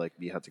a man like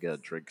me had to get a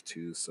drink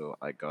too, so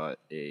I got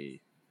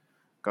a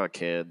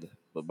can,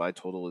 but my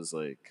total is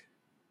like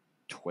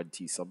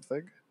 20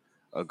 something.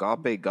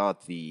 Agape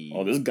got the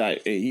this guy,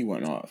 he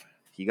went off.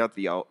 He got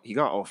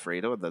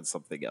Alfredo and then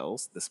something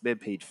else. This man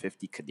paid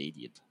 50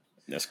 Canadian.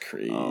 That's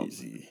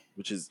crazy.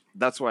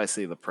 That's why I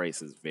say the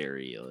price is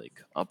very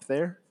like up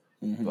there,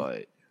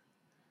 but.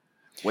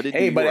 But it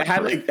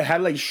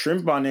had like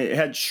shrimp on it. It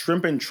had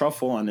shrimp and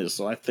truffle on it,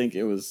 so I think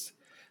it was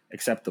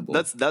acceptable.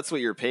 That's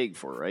what you're paying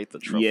for, right? The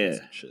truffles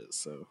and shit.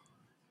 So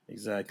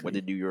exactly. What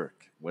in New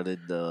York? What in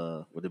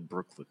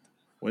Brooklyn?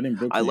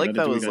 I like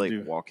that was like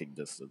walking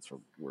distance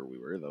from where we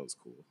were. That was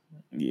cool.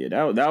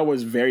 Yeah, that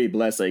was very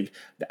blessed. Like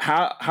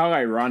how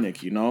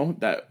ironic, you know,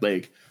 that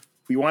like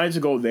we wanted to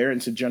go there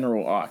into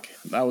General Ock.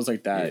 That was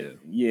like that.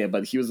 Yeah,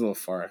 but he was a little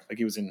far. Like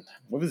he was in,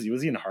 what was he?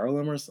 Was he in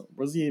Harlem or something?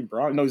 Was he in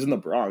Bronx? No, he was in the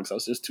Bronx. That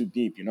was just too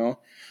deep, you know?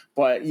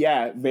 But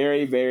yeah,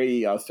 very,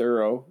 very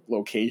thorough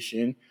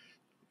location.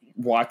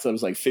 Walked, it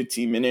was like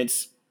 15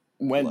 minutes.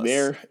 Went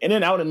there. In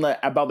and out in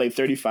about like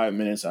 35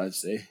 minutes, I'd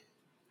say.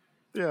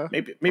 Yeah.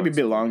 Maybe a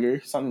bit longer,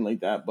 something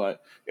like that.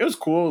 But it was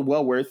cool,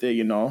 well worth it,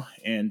 you know?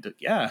 And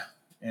yeah.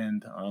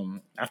 And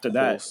after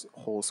that,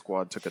 whole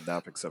squad took a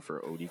nap except for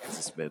Odie because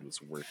his bed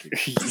was working.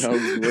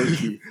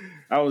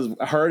 I was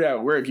hard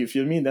at work. You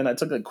feel me? Then I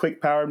took a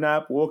quick power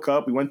nap. Woke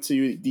up. We went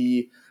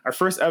to our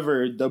first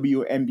ever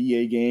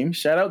WNBA game.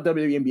 Shout out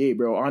WNBA,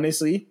 bro.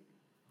 Honestly,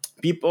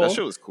 people. That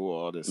shit was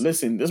cool. Honestly,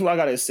 listen. This is what I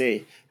gotta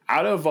say.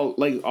 Out of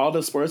like all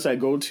the sports I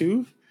go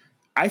to,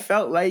 I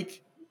felt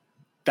like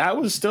that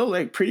was still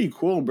like pretty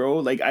cool, bro.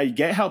 Like I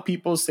get how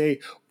people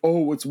say,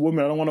 "Oh, it's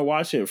women. I don't want to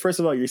watch it." First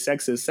of all, you're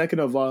sexist. Second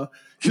of all,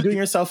 you're doing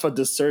yourself a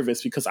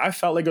disservice because I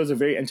felt like it was a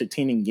very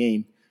entertaining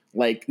game.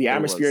 Like the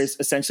atmosphere is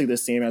essentially the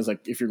same as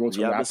like if you're going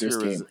to a Raptors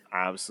game. Was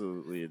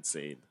absolutely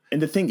insane. And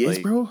the thing is,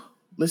 bro,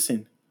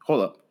 listen,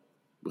 hold up.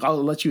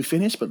 I'll let you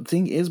finish. But the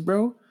thing is,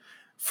 bro,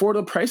 for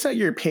the price that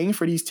you're paying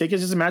for these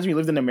tickets, just imagine you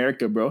lived in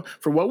America, bro.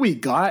 For what we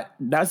got,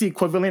 that's the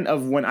equivalent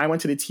of when I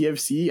went to the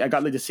TFC. I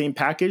got like the same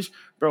package,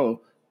 bro.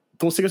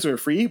 those tickets were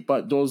free,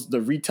 but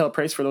the retail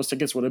price for those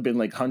tickets would have been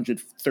like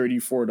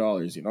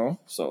 $134. You know,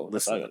 so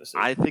that's all I Listen, gotta say.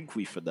 I think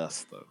we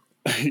finessed though.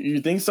 You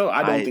think so?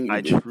 I don't think we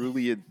I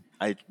did.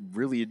 I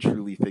really and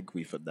truly think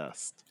we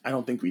finessed. I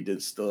don't think we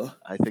did. Still,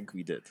 I think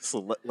we did.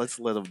 So let's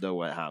let them know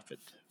what happened.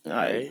 All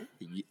Alright.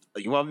 right.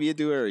 You want me to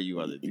do it or you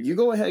want to do you it?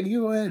 go ahead.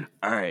 You go ahead.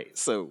 All right.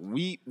 So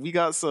we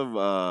got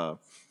some.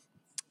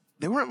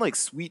 They weren't like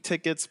sweet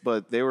tickets,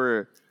 but they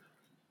were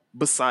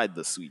beside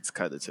the sweets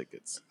kind of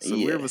tickets. So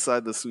we were Yeah.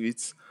 beside the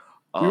sweets.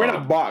 We were in a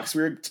box.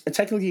 We were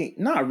technically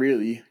not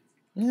really.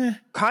 Yeah.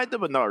 Kind of,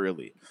 but not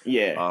really.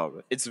 Yeah.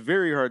 It's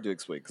very hard to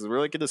explain because we're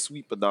like in a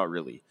suite, but not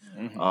really.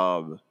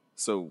 Mhm.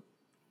 So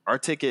our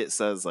ticket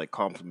says like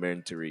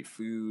complimentary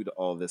food,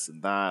 all this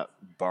and that,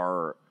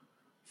 bar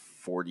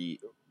 40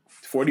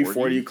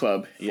 40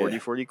 club. 40 Yeah.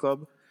 40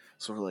 club.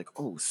 So we're like,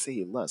 oh,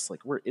 say less.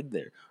 Like we're in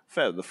there.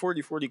 Fam, the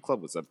 40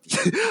 club was empty.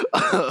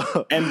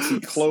 Empty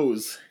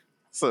clothes.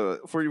 So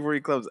 40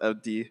 club's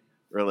empty.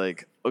 We're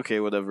like, okay,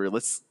 whatever.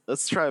 Let's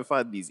try and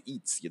find these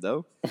eats, you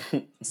know?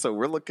 So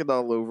we're looking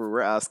all over.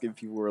 We're asking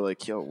people. We're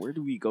like, yo, where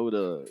do we go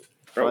to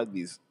Bro, find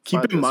these? Keep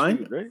find in this mind.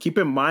 food, right? Keep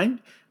in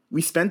mind.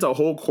 We spent a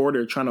whole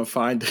quarter trying to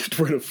find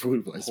where the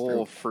food was. Whole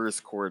Bro.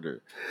 first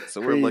quarter.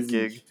 So Crazy.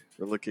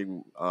 we're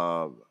looking.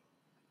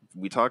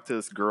 We talked to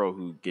this girl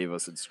who gave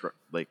us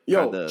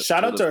Yo,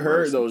 shout out to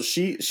her though.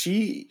 She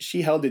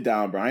held it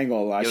down, bro. I ain't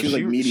gonna lie. She was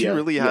like media. She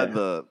really had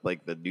Yeah.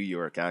 the New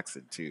York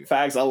accent too.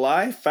 Facts. A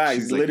lie? Facts.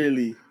 She's like,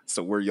 literally.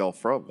 So where y'all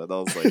from? And I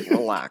was like,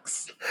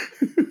 relax.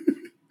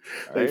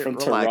 Like from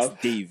relax, Toronto.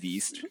 Dave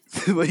East.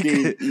 Like,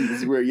 Dave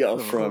East, where y'all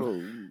from?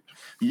 oh.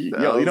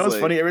 Yo, you know what's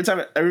like- funny? Every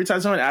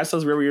time someone asks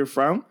us where we were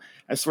from,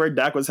 I swear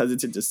Dak was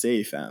hesitant to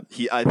say, fam.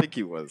 I think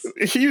he was.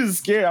 He was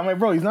scared. I'm like,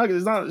 bro, Shorty's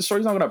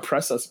not gonna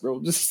press us,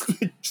 bro. Just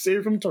say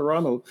you're from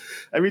Toronto.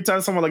 Every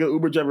time someone like an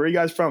Uber driver, where you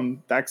guys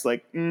from? Dak's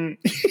like, I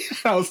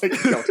was like,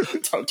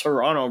 yo,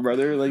 Toronto,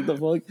 brother. Like the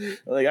fuck?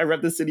 Like I rep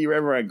the city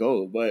wherever I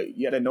go, but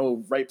you gotta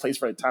know right place,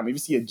 right time. If you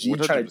see a G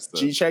try to 100%.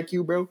 G check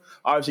you, bro,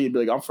 obviously you'd be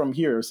like, I'm from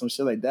here or some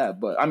shit like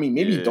that. But I mean,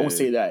 maybe Yeah. don't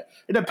say that.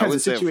 It I depends on would the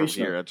say I'm from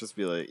situation. here. I'd just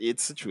be like,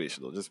 it's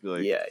situational. Just be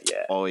like, Yeah.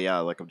 oh yeah,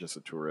 like I'm just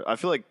a tourist. I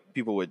feel like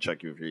people would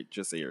check you if you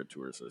just say you're a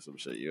tourist or some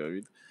shit. You know what I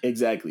mean?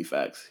 Exactly,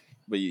 facts.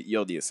 But you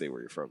don't need to say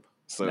where you're from.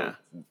 So Nah.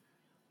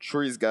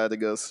 Shorty's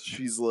guiding us.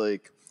 She's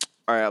like,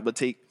 all right, I'm gonna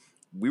take.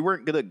 We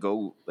weren't gonna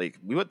go like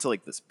we went to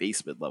like this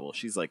basement level.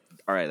 She's like,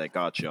 all right, I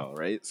got y'all,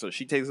 right? So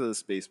she takes us to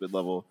this basement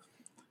level.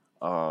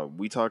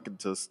 We talking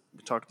to some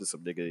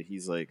nigga.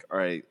 He's like, all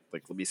right,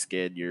 like let me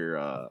scan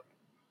your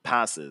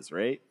passes,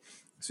 right?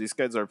 So he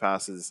scans our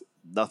passes.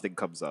 Nothing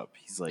comes up.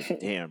 He's like,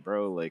 damn,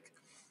 bro, like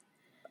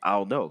I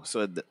don't know.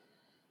 So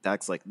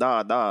Dak's like,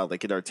 nah,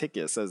 like in our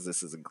ticket it says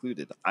this is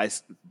included.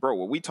 Bro,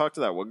 when we talked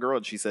to that one girl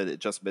and she said it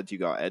just meant you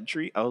got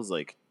entry, I was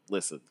like,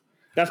 listen,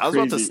 That's I was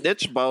crazy. about to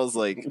snitch, but I was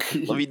like,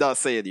 let me not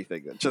say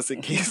anything just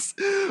in case.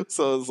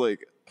 So I was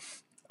like,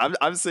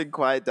 I'm sitting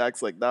quiet.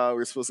 Dak's like, nah,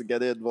 we're supposed to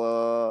get in.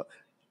 Blah.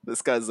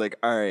 This guy's like,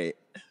 all right,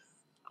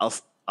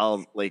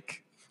 I'll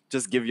like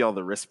just give y'all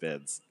the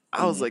wristbands.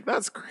 I was like,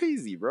 that's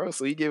crazy, bro.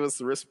 So he gave us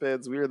the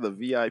wristbands. We were in the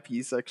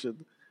VIP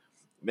section.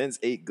 Men's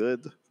ate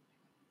good.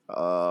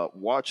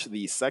 Watch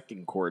the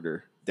second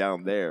quarter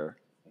down there.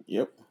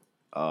 Yep.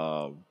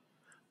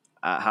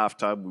 At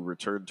halftime, we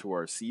returned to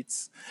our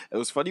seats. It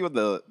was funny when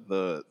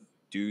the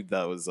dude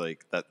that was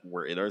like that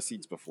were in our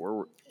seats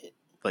before,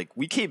 like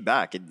we came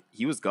back and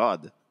he was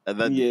gone, and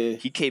then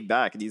he came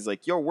back and he's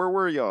like, "Yo, where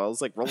were y'all?" I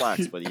was like,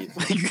 "Relax, buddy.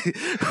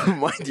 Like,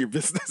 mind your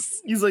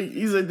business." He's like,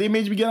 they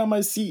made me get on my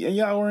seat and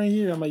y'all weren't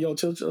here. I'm like, yo,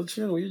 chill.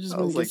 You're just I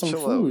gonna was get like, some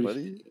 "Chill food, out,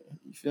 buddy.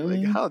 You feel Like,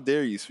 me? how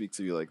dare you speak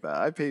to me like that?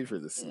 I paid for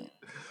this seat."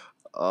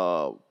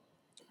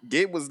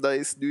 Game was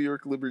nice. New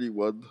York Liberty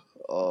won.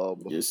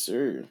 Yes,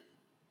 sir.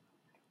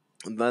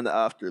 And then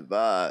after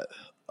that,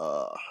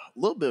 a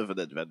little bit of an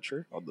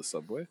adventure on the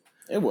subway.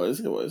 It was.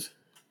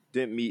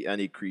 Didn't meet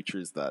any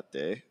creatures that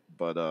day,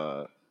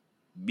 but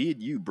me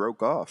and you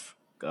broke off.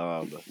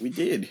 We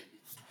did.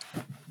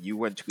 You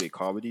went to a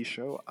comedy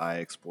show. I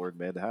explored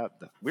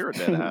Manhattan. We were in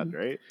Manhattan,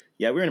 right?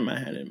 Yeah, we're in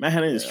Manhattan.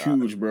 Manhattan is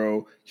huge,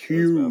 bro.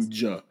 Huge.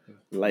 Huge.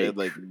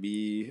 Like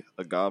me,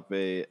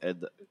 Agape,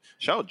 and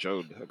shout out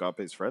Joan,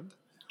 Agape's friend.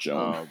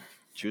 Joan.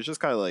 She was just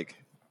kind of like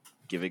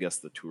giving us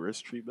the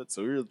tourist treatment.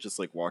 So we were just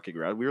like walking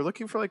around. We were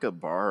looking for like a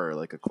bar or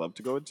like a club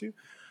to go into.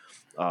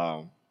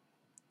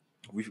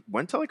 We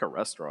went to like a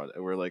restaurant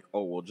and we're like,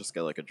 oh, we'll just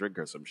get like a drink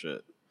or some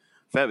shit.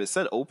 Fam, it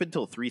said open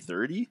till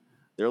 3:30.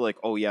 They're like,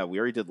 oh yeah, we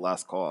already did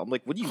last call. I'm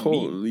like, what do you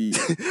mean?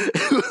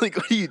 Like,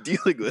 what are you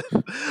dealing with?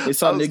 They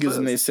saw I was niggas pissed.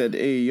 and they said,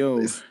 hey,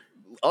 yo.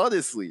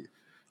 Honestly,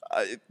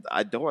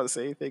 I don't want to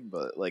say anything,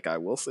 but like I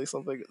will say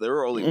something. There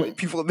were only white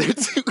people in there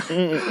too.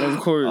 Of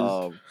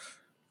course.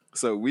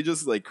 So we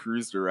just like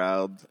cruised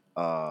around,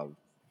 and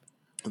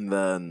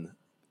then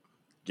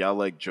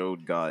like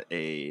Joan got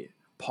a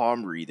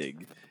palm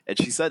reading, and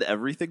she said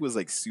everything was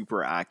like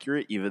super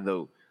accurate, even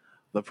though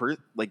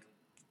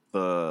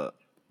the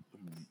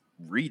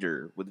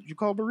reader. What did you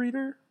call him, a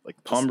reader?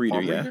 Like Palm reader,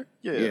 palm yeah. reader?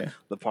 Yeah.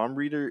 The palm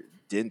reader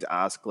didn't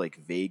ask like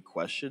vague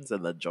questions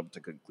and then jump to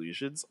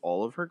conclusions.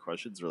 All of her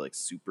questions were like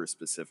super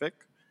specific.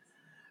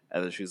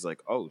 And then she's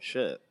like, "Oh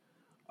shit."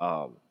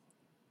 Um,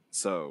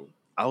 so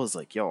I was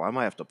like, "Yo, I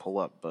might have to pull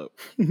up," but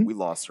we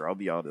lost her. I'll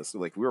be honest.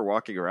 Like we were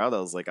walking around, I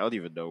was like, "I don't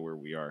even know where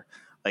we are."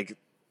 Like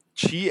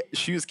she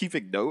was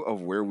keeping note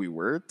of where we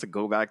were to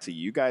go back to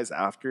you guys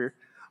after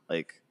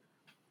like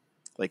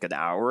an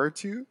hour or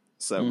two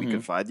so that we Mm-hmm.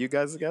 could find you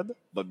guys again.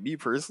 But me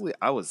personally,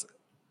 I was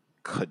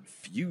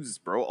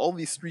confused, bro. All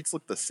these streets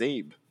look the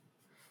same.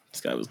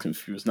 This guy was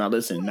confused. Now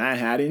listen,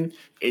 Manhattan,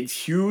 it's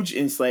huge.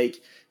 It's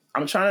like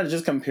I'm trying to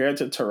just compare it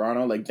to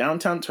Toronto. Like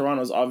downtown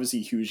Toronto is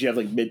obviously huge. You have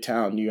like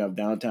Midtown, you have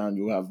downtown,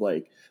 you have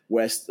like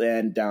West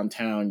End,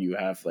 downtown, you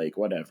have like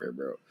whatever,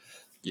 bro.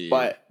 Yeah.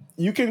 But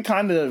you can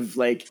kind of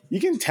like you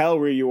can tell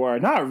where you are.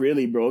 Not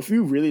really, bro. If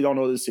you really don't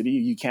know the city,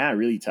 you can't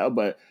really tell.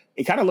 But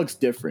it kind of looks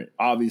different.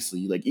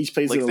 Obviously, like each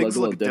place is Like gonna look things a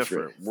little look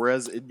different. different.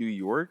 Whereas in New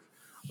York,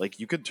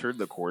 like you could turn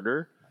the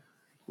corner,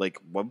 like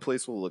one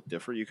place will look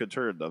different. You could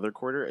turn another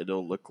corner and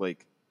it'll look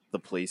like the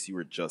place you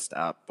were just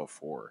at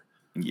before.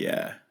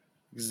 Yeah,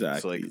 So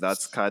exactly. like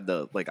that's kind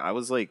of like I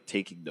was like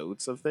taking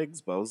notes of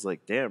things, but I was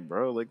like, damn,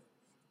 bro, like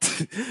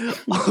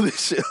all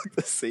this shit look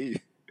the same.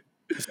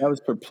 I was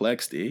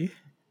perplexed, eh?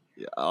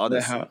 Yeah, That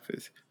honestly.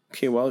 happens.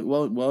 Okay,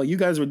 well. You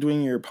guys were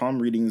doing your palm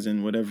readings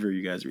and whatever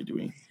you guys were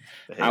doing.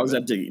 Hey I was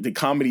man, at the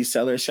Comedy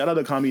Cellar. Shout out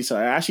to Comedy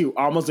Cellar. I actually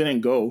almost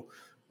didn't go,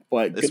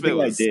 but this good man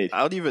thing I was. did, I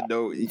don't even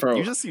know. You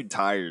bro. just seem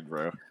tired,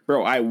 bro.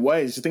 Bro, I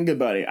was. Just think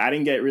about it. I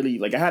didn't get really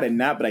like I had a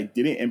nap, but I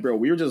didn't. And bro,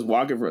 we were just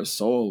walking for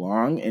so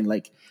long, and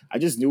like I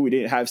just knew we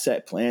didn't have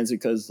set plans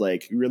because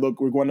like we're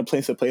going to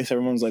place to place.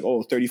 Everyone's like,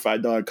 oh,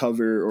 $35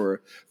 cover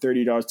or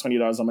 $30,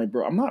 $20. I'm like,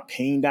 bro, I'm not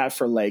paying that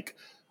for like.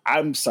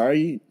 I'm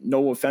sorry,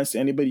 no offense to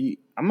anybody.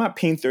 I'm not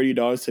paying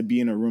 $30 to be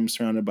in a room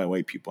surrounded by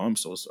white people. I'm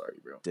so sorry,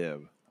 bro.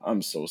 Damn.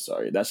 I'm so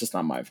sorry. That's just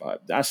not my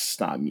vibe. That's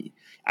just not me.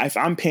 If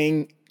I'm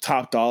paying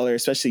top dollar,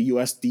 especially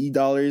USD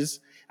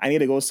dollars, I need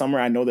to go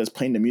somewhere I know that's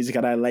playing the music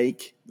that I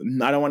like.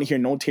 I don't want to hear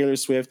no Taylor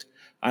Swift.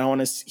 I don't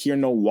want to hear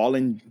no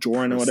Wallen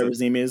Jordan or whatever his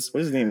name is.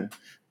 What's his name?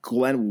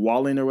 Glenn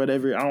Wallen or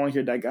whatever. I don't want to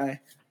hear that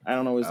guy. I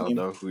don't know his I don't name.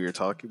 know who you're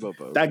talking about,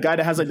 but That okay. guy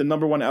that has like the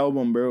 #1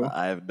 album, bro.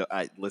 I have no.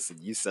 I listen.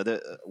 You said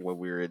it when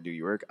we were in New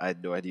York. I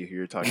had no idea who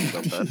you're talking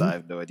about. Then I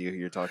have no idea who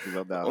you're talking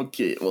about now.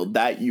 Okay, well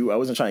I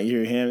wasn't trying to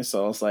hear him,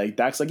 so I was like,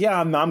 Dak's like, yeah,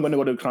 I'm going to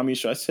go to a comedy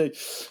show. I said,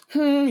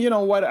 you know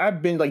what?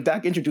 I've been like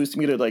Dak introduced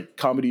me to like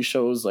comedy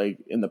shows like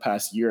in the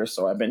past year or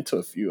so. I've been to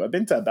a few. I've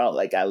been to about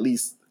like at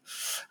least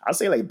I'll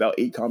say like about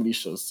 8 comedy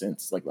shows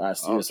since like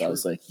last year. Oh, So I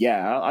was true. like,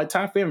 yeah, I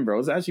tap in, bro.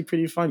 It's actually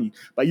pretty funny.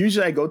 But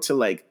usually I go to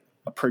like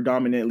a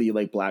predominantly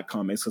like black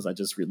comics because I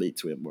just relate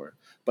to it more.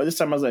 But this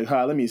time I was like,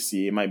 let me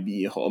see. It might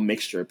be a whole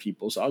mixture of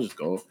people, so I'll just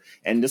go.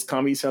 And this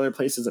Comedy Cellar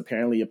place is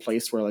apparently a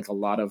place where like a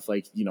lot of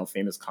like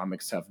famous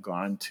comics have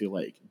gone to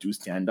like do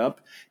stand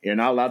up. You're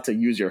not allowed to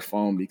use your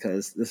phone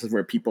because this is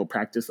where people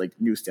practice like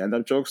new stand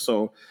up jokes.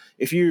 So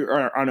if you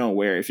are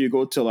unaware, if you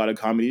go to a lot of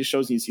comedy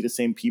shows and you see the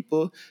same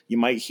people, you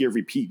might hear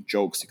repeat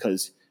jokes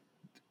because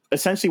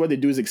essentially what they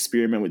do is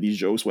experiment with these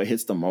jokes, what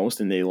hits the most,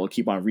 and they will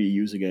keep on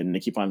reusing it, and they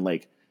keep on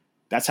like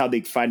that's how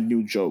they find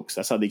new jokes.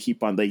 That's how they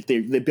keep on like they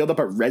build up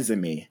a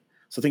resume.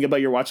 So think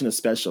about you're watching a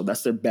special.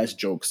 That's their best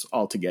jokes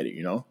altogether,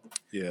 you know?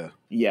 Yeah.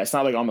 Yeah, it's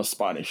not like on the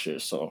spot and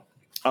shit. So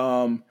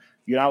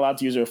you're not allowed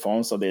to use your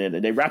phone. So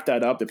they wrap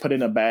that up, they put it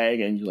in a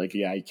bag, and you're like,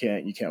 yeah, you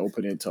can't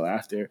open it until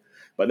after.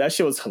 But that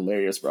shit was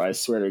hilarious, bro. I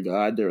swear to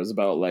God, there was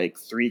about like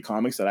 3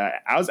 comics that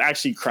I was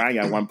actually crying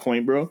at one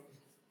point, bro.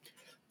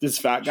 This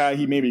fat guy,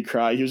 he made me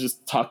cry. He was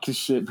just talking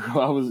shit,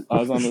 bro. I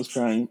was almost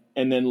crying.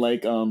 And then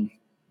like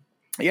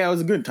yeah, it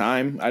was a good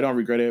time. I don't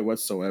regret it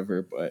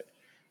whatsoever, but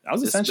that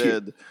was This essentially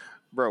man,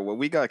 bro. When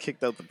we got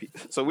kicked out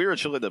so we were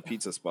chilling at the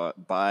pizza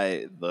spot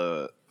by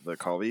the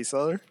Comedy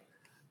Cellar,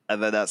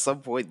 and then at some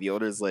point the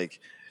owner's like,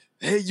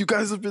 "Hey, you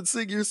guys have been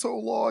sitting here so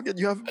long and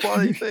you haven't bought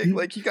anything.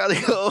 Like, you gotta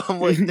go." I'm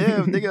like,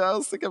 "Damn, nigga, I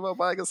was thinking about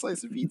buying a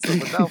slice of pizza,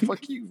 but now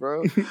fuck you,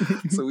 bro."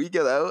 So we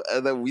get out,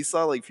 and then we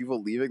saw like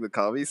people leaving the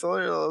Comedy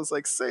Cellar, and I was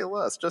like, "Say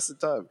less, just in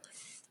time."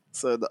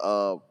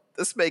 So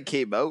this man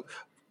came out.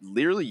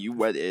 Literally, you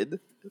went in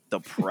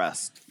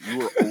depressed. You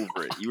were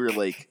over it. You were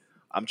like,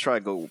 "I'm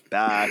trying to go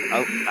back."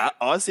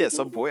 Honestly, at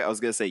some point, I was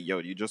gonna say,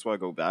 "Yo, do you just want to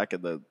go back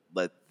and then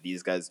let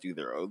these guys do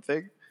their own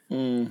thing?"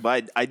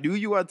 But I knew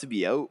you wanted to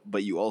be out,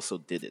 but you also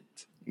didn't.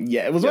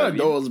 yeah, it was You know one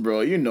what of I mean? those,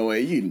 bro. You know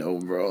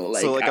it, bro.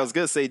 Like, So like I was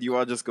gonna say, do you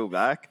want to just go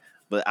back?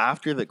 But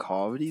after the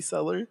Comedy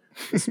Cellar,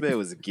 this man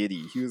was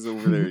giddy. He was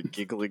over there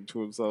giggling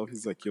to himself.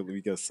 He's like, "Yo, let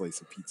me get a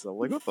slice of pizza." I'm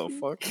like, "What the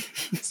fuck?"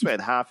 This man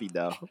happy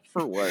now.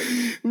 For what?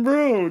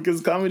 bro,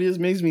 because comedy just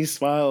makes me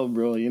smile,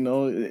 bro. You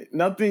know,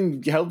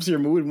 nothing helps your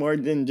mood more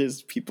than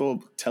just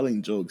people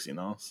telling jokes. You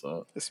know,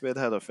 so This man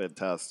had a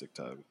fantastic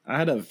time. I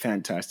had a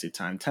fantastic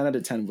time. 10 out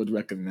of 10 would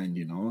recommend.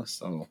 You know,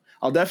 so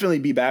I'll definitely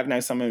be back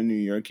next time I'm in New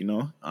York. You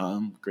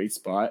know, great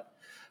spot.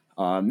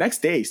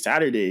 Next day,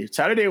 Saturday.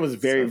 Saturday was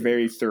very, Saturday.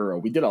 very thorough.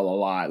 We did a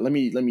lot. Let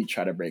me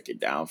try to break it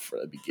down for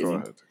the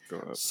beginning. Go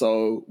ahead.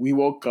 So we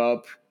woke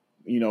up,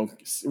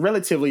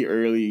 relatively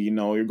early.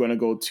 You're going to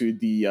go to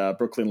the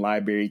Brooklyn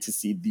Library to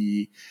see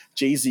the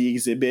Jay-Z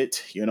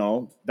exhibit.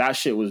 That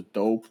shit was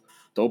dope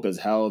as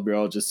hell,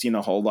 bro. Just seeing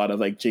a whole lot of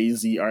like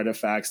Jay-Z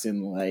artifacts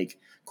and like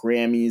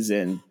Grammys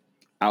and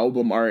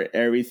album art,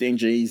 everything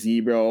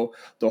Jay-Z, bro.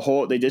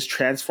 They just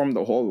transformed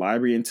the whole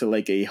library into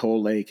like a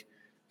whole like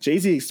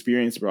Jay-Z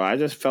experience, bro. I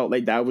just felt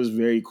like that was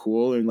very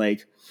cool, and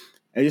like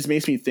it just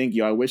makes me think,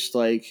 I wish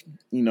like,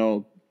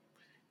 if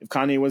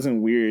Kanye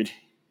wasn't weird,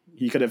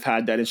 he could have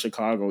had that in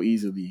Chicago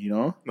easily,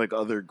 Like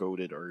other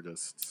goated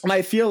artists. And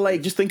I feel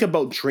like, just think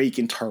about Drake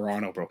in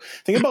Toronto, bro.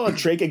 Think about a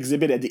Drake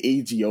exhibit at the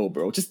AGO,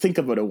 bro. Just think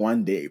about it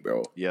one day,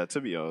 bro. Yeah, to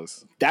be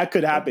honest, that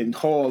could happen.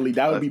 Holy,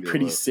 that would be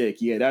pretty lit.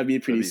 sick. Yeah, that'd be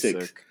pretty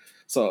sick.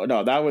 So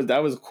no,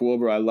 that was cool,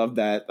 bro. I love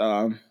that.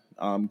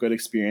 Good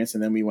experience.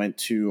 And then we went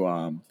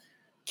to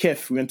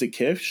KIF. We went to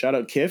KIF. Shout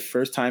out KIF.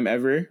 First time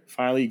ever.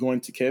 Finally going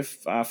to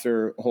KIF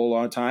after a whole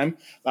long time.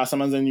 Last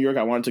time I was in New York,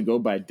 I wanted to go,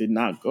 but I did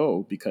not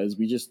go because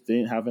we just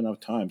didn't have enough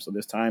time. So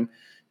this time,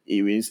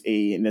 it was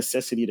a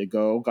necessity to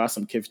go. Got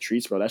some KIF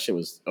treats, bro. That shit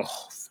was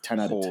 10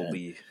 out of 10.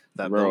 Holy,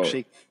 that bro,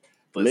 milkshake.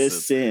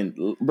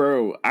 Listen,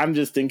 bro. I'm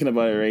just thinking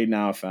about it right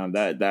now, fam.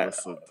 That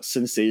Listen.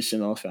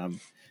 sensational,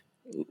 fam.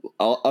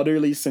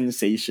 Utterly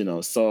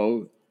sensational.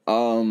 So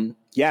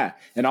yeah,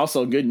 and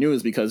also good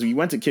news because we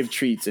went to KIF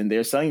Treats and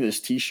they're selling this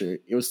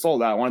t-shirt. It was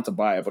sold out. I wanted to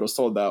buy it, but it was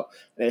sold out.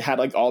 It had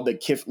like all the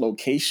KIF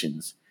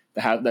locations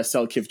that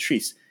sell KIF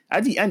Treats.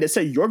 At the end, it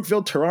said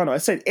Yorkville, Toronto. I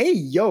said, hey,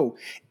 yo,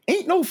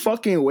 ain't no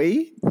fucking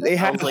way. They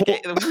had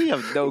we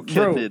have no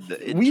KIF bro,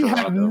 in we Toronto,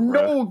 have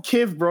no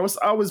KIF, bro. So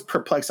I was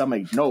perplexed. I'm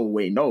like, no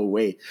way.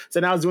 So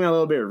then I was doing a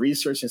little bit of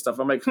research and stuff.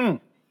 I'm like,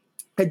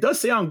 it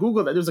does say on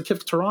Google that there's a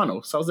KIF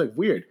Toronto. So I was like,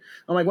 weird.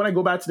 I'm like, when I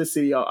go back to the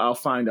city, I'll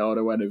find out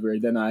or whatever.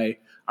 Then I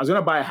was going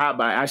to buy a hat,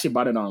 but I actually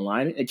bought it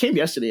online. It came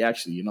yesterday,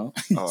 actually, Oh,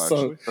 so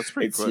actually? That's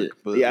pretty quick.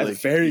 But yeah,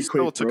 it's very you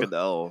quick, still took bro. an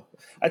L.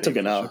 I took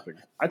an L. Shipping.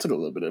 I took a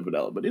little bit of an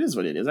L, but it is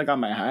what it is. I got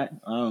my hat.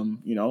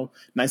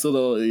 Nice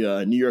little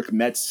New York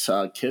Mets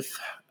KIF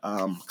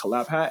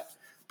collab hat.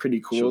 Pretty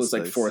cool. Shows it's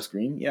like nice. forest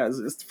green. Yeah,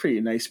 it's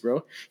pretty nice,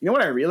 bro. You know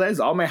what I realized?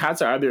 All my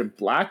hats are either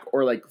black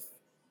or like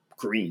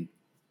green.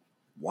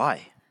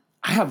 Why?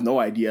 I have no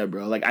idea,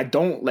 bro. Like, I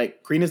don't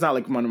like green is not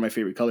like one of my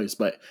favorite colors,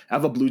 but I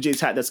have a Blue Jays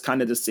hat that's kind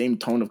of the same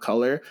tone of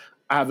color.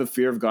 I have a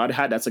Fear of God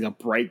hat that's like a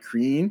bright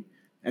green,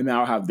 and then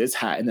I'll have this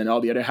hat, and then all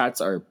the other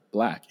hats are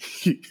black.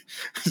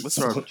 What's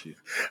wrong with you?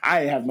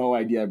 I have no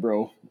idea,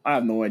 bro. I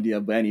have no idea,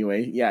 but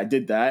anyway, yeah, I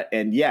did that,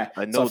 and yeah,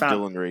 I know so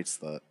Dylan rates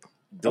that.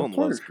 Dylan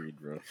loves green,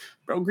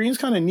 bro. Green's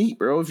kind of neat,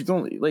 bro. If you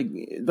don't like,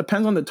 it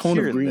depends on the tone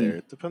Here of green. There.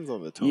 It depends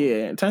on the tone.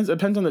 Yeah, it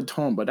depends on the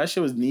tone, but that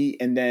shit was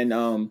neat. And then,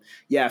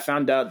 I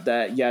found out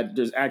that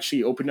there's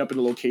actually opening up in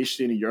a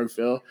location in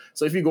Yorkville.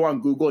 So if you go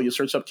on Google, you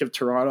search up KIF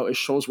Toronto, it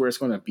shows where it's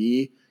going to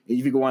be. And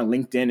if you go on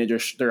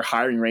LinkedIn, they're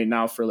hiring right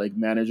now for like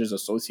managers,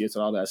 associates,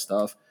 and all that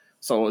stuff.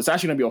 So it's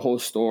actually going to be a whole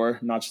store,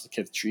 not just a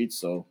KIF treat.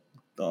 So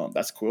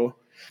that's cool.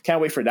 Can't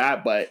wait for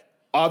that. But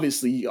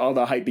obviously, all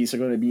the hype beasts are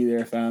going to be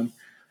there, fam.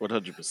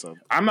 100%.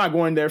 I'm not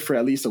going there for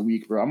at least a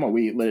week, bro. I'm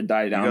gonna let it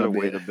die down. You gotta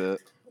wait a bit.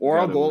 Or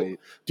I'll go. Wait.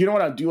 Do you know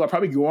what I'll do? I'll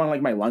probably go on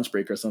like my lunch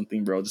break or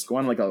something, bro. Just go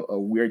on like a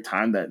weird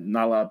time that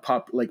not a lot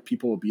of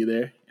people will be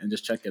there and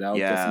just check it out.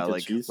 Yeah,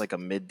 like a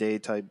midday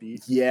type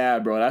beat. Yeah,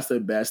 bro, that's the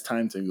best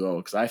time to go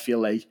because I feel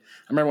like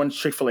I remember when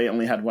Chick-fil-A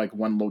only had like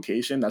one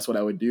location. That's what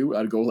I would do.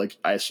 I'd go like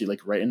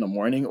right in the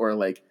morning or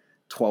like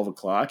 12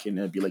 o'clock, and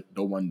there'd be like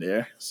no one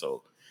there.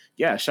 So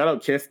yeah, shout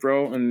out KIF,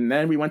 bro. And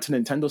then we went to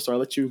Nintendo store. I'll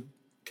let you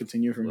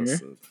continue from here.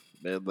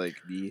 Man, like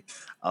me,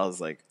 I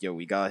was like, yo,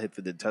 we gotta hit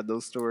the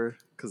Nintendo store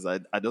because I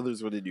know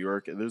there's one in New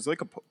York and there's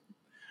like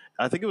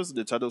I think it was a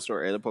Nintendo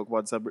store and a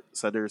Pokemon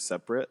Center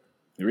separate.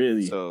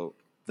 Really? So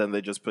then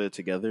they just put it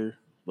together.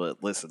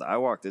 But listen, I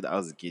walked in, I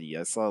was giddy.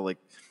 I saw we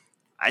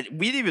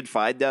didn't even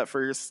find that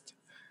first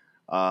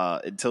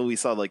until we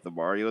saw like the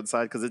Mario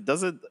inside because it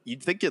doesn't.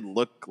 You'd think it'd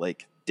look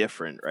like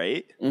different,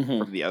 right,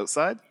 from the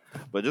outside,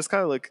 but it just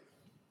kind of it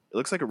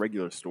looks like a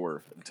regular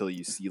store until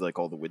you see like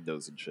all the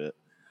windows and shit.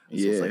 So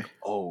it's like,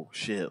 oh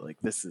shit, like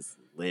this is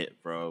lit,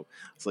 bro.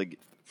 It's like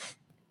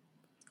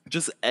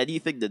just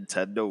anything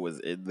Nintendo was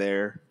in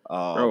there.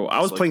 Bro, I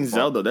was playing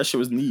Zelda. That shit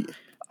was neat.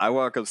 I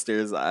walk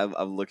upstairs.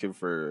 I'm looking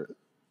for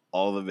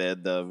all the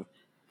Vandom.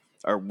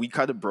 Or we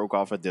kind of broke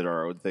off and did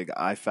our own thing.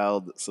 I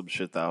found some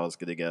shit that I was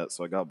gonna get,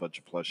 so I got a bunch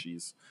of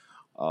plushies.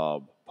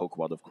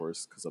 Pokemon, of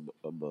course, because I'm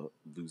a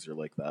loser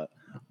like that.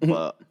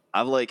 But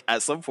I'm like,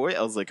 at some point,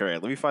 I was like, all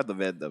right, let me find the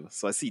Vandom.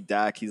 So I see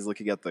Dak. He's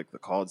looking at the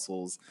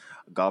consoles.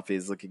 Agape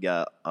is looking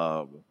at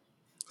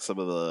some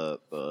of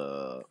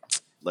the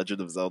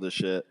Legend of Zelda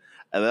shit.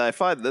 And then I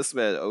find this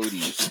man,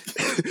 Odie.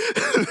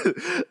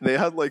 They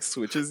had like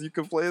switches you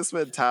could play. This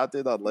man tapped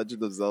in on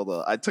Legend of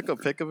Zelda. I took a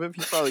pic of him.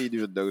 He probably didn't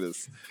even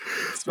notice.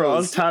 Bro, I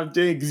was tapped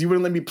in because you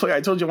wouldn't let me play.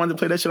 I told you I wanted to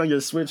play that shit on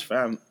your Switch,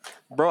 fam.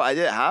 Bro, I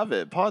didn't have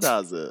it. Pod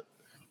has it.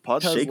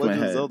 Pod has Shake my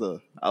Legend of head.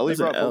 Zelda. I only That's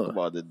an brought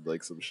L. Pokemon in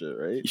like some shit,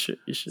 right?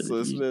 You should. So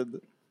this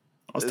man,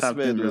 I was this tapped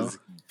man in, bro. was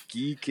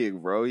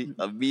geeking, bro. He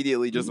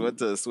immediately just went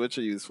to the Switch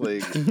and he was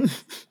playing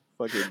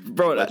fucking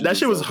Bro, Legend that of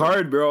shit was Zelda.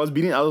 hard, bro. I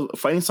was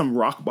fighting some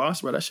rock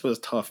boss, bro. That shit was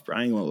tough, bro.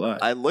 I ain't gonna lie.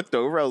 I looked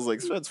over, I was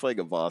like, Sven's playing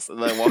a boss,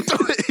 and then I walked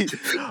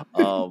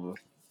away.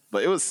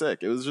 But it was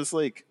sick. It was just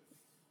like,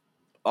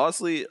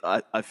 honestly,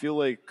 I feel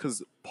like,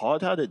 because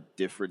Pod had a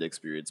different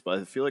experience, but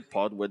I feel like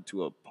Pod went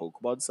to a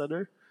Pokemon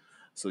Center,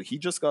 so he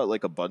just got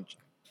like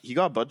he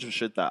got a bunch of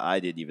shit that I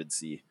didn't even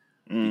see.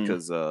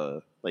 Because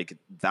like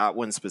that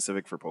one's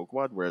specific for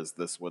Pokemon, whereas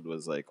this one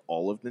was like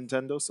all of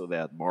Nintendo. So they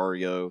had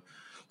Mario,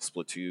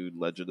 Splatoon,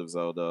 Legend of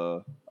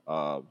Zelda,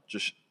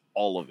 just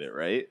all of it,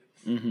 right?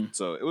 Mm-hmm.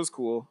 So it was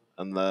cool.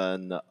 And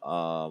then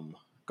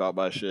got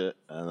my shit,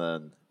 and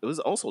then it was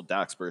also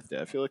Dak's birthday.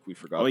 I feel like we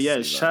forgot. Oh to yeah,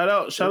 say shout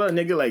that. out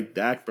nigga like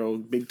Dak, bro.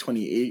 Big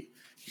 28.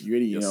 You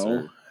already Yes, know.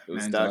 sir. It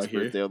was Man's Dak's out here.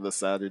 birthday on the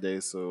Saturday,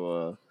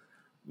 so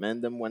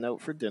man, them went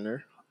out for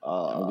dinner.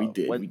 Oh, we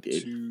did. Went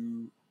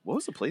to, what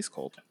was the place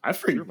called? I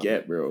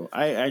forget, bro.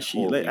 I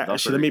actually Holy,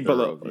 actually not let me very pull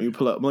thorough, up. bro.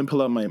 Let me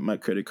pull up my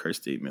credit card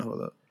statement.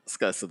 Hold up. This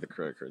guy said the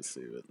credit card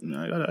statement.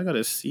 No, I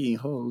gotta see.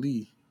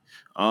 Holy.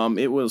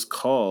 It was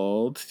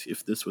called,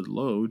 if this would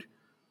load,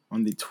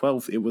 on the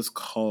 12th, it was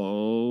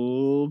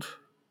called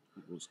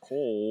It was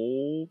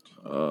cold.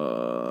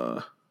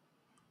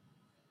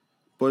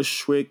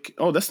 Bushwick.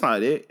 Oh, that's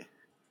not it.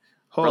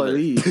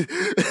 Holy.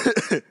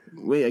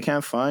 Wait, I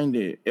can't find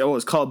it. Oh,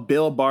 it's called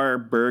Bill Bar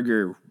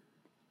Burger,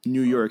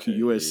 New York, Okay,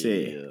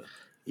 USA.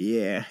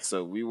 Yeah.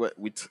 So we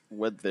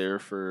went there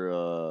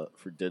for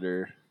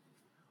dinner.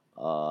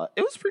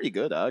 It was pretty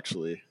good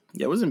actually.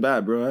 Yeah, it wasn't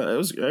bad, bro.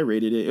 I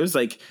rated it. It was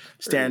like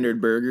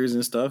standard burgers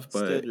and stuff,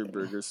 but Standard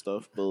burger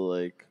stuff, but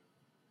like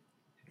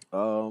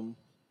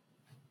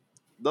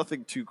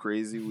nothing too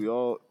crazy. We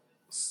all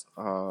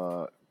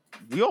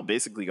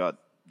basically got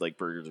like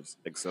burgers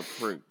except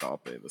for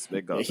Agape. This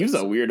man got yeah, he was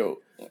like, a weirdo.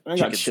 I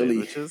got chicken chili.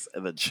 sandwiches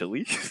and then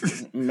chili.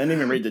 Men didn't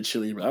even rate the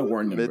chili, bro. I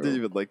warned him, Man bro. didn't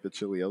even like the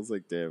chili. I was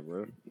like, damn,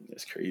 bro.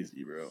 That's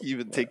crazy, bro. You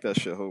even take that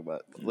shit home.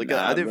 Like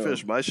Nah, I didn't bro.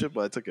 finish my shit,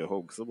 but I took it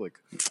home because I'm like,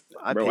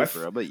 I Bro, pay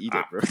for it. I'm gonna eat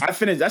it, bro. I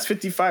finished. That's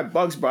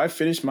 $55, bro. I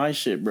finished my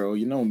shit, bro.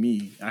 You know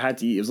me. I had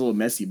to eat. It was a little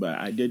messy, but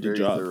I did the Very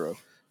job. thorough.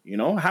 You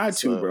know, I had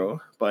to, So-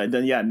 bro. But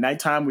then, yeah,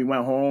 nighttime, we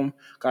went home,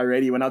 got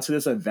ready, went out to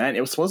this event.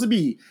 It was supposed to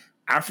be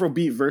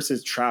Afrobeat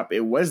versus trap.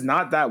 It was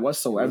not that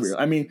whatsoever.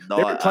 I mean, they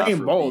were not playing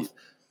Afrobeat. both.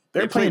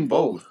 They're playing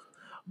both.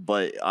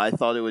 But I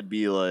thought it would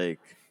be like,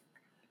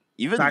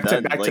 even Back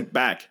then, to back like, to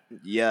back.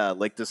 yeah,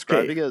 like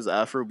describing it as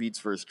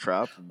Afrobeats versus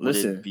trap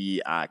Listen. wouldn't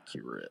be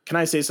accurate. Can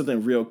I say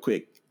something real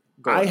quick?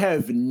 Go I ahead.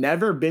 have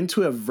never been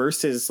to a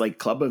versus like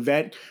club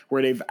event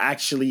where they've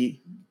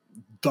actually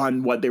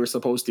done what they were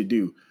supposed to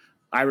do.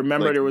 I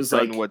remember there was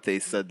done like what they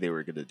said they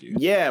were gonna do.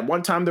 yeah,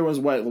 one time there was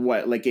what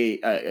like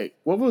a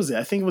what was it?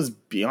 I think it was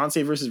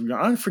Beyonce versus Rihanna.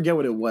 I don't forget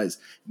what it was.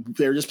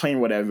 They were just playing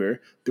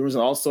whatever. There was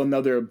also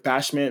another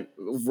bashment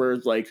where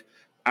like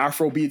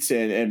Afro beats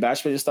and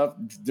bashment and stuff.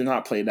 Did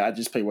not play that.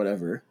 Just play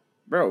whatever,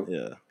 bro.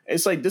 Yeah,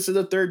 It's like this is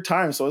the third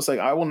time, so it's like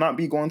I will not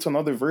be going to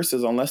another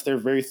verses unless they're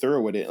very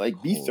thorough with it.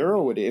 Like be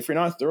thorough with it. If you're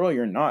not thorough,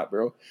 you're not,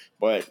 bro.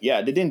 But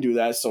yeah, they didn't do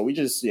that, so we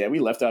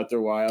left out there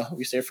a while.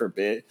 We stayed for a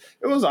bit.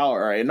 It was all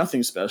right,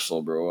 nothing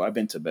special, bro. I've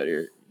been to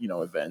better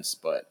events,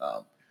 but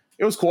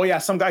it was cool. Yeah,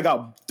 some guy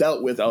got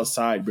dealt with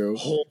outside, bro.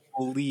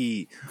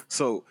 holy.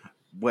 So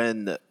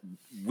when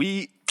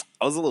I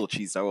was a little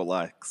cheesed, I won't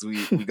lie,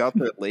 because we got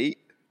there late.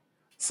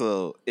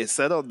 So it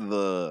said on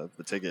the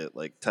ticket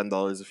like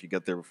 $10 if you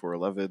get there before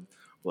 11.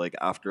 Like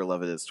after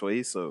 11 is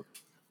 20. So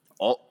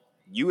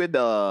you and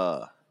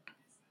I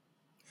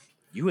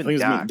think it was me,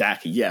 Dak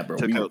Dak. Yeah, bro.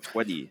 took out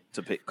 20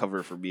 to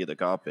cover for me and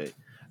Agape.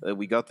 And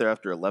we got there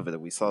after 11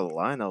 and we saw the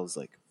line. I was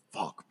like,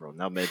 fuck, bro.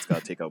 Now Med's got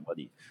to take out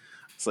money.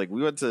 It's like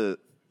we went to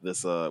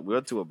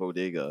a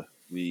bodega.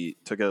 We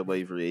took out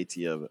money from the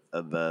ATM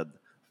and then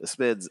this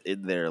man's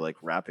in there like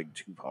rapping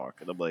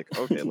Tupac. And I'm like,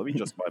 okay, let me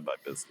just mind my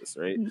business,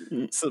 right?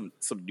 Some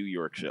New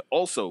York shit.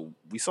 Also,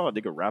 we saw a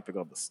nigga rapping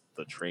on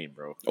the train,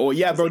 bro. Oh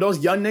yeah, bro. Those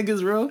young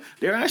niggas, bro.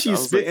 They're actually I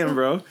was like, spitting,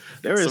 bro.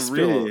 They were some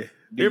real spitting.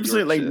 They were New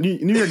spitting York like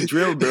shit. New York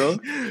drill, bro.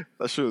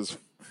 That shit was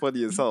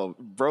funny as hell.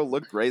 Bro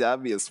looked right at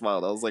me and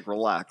smiled. I was like,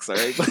 relax, all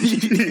right?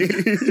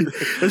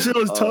 That shit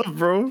was tough,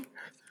 bro.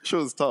 Shit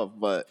was tough,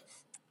 but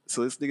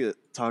so this nigga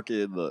talking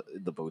in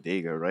the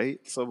bodega, right?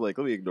 So I'm like,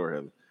 let me ignore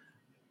him.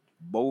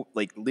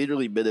 Like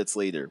literally minutes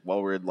later,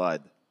 while we're in line,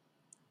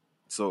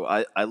 so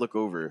I look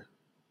over,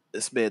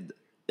 this man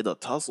in a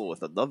tussle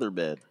with another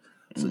man,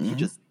 so he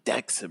just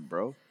decks him,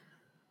 bro.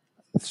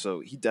 So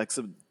he decks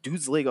him,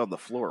 dude's leg on the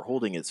floor,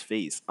 holding his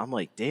face. I'm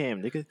like,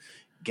 damn, nigga,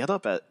 get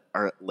up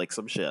or like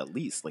some shit at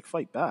least, like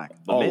fight back.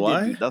 The man why?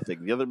 didn't do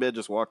nothing. The other man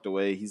just walked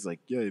away. He's like,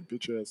 yeah, you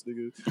bitch ass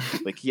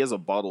nigga. Like he has a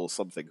bottle of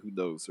something, who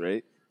knows,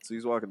 right? So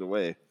he's walking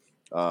away.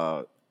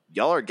 Y'all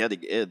are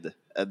getting in,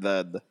 and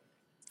then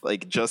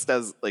like just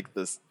as like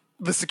the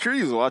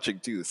security was watching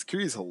too. The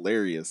security is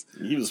hilarious.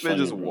 He was This man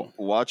funny, just bro.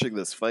 watching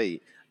this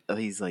fight, and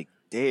he's like,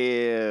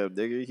 damn,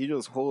 nigga, he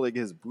just holding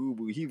his boo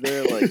boo. He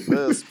there like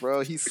this,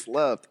 bro. He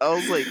slept. I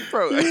was like,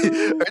 bro,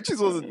 aren't you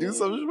supposed to do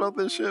something about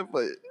this shit?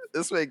 But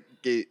this man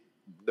gave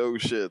no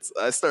shits.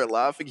 I started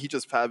laughing. He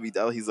just patted me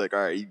down. He's like,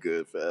 all right, you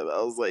good, fam.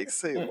 I was like,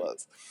 say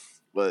less.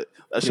 But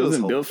that He shit was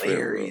wasn't built for it, bro.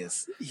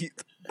 hilarious. He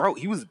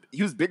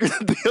was bigger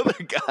than the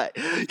other guy.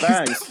 He's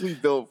Facts. definitely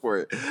built for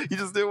it. He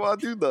just didn't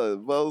want to do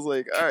nothing. But I was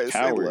like, all right, say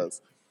Coward.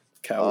 less.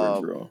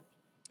 Coward, bro.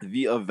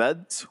 The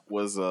event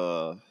was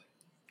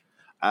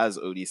as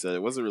Odie said,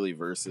 it wasn't really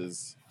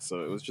versus,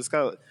 so it was just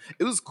kind of,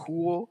 it was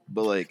cool,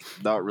 but like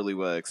not really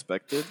what I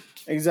expected.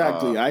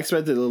 Exactly. I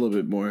expected a little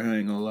bit more. I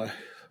ain't gonna lie.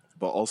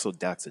 But also,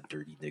 Dak's a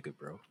dirty nigga,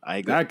 bro.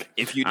 Dak,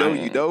 if you know,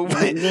 you know.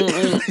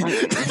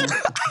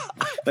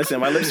 Listen,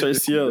 my lips are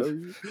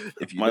sealed.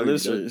 If you My know,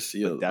 lips you know. are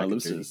sealed. But My Dak a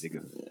lips dirty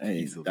are. nigga. Hey,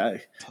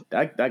 Easily.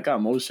 that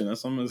got motion.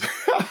 That's almost.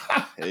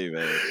 Hey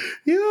man,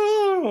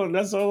 Yo,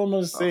 that's all I'm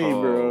gonna say,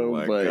 Oh, bro.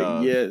 my But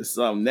God. yes,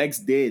 next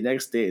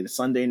day,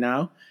 Sunday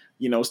now.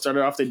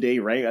 Started off the day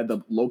right at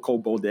the local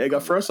bodega.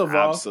 First of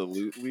all,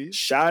 absolutely.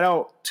 shout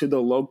out to the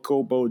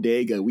local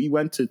bodega. We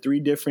went to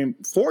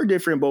 4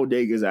 different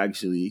bodegas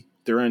actually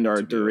during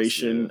our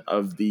duration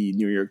of the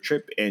New York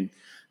trip, and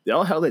they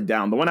all held it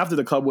down. The one after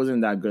the club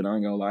wasn't that good, I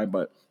ain't gonna lie,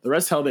 but the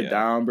rest held it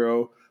down,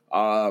 bro.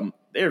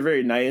 They're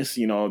very nice,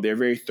 they're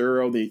very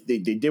thorough. They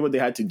did what they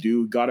had to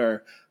do.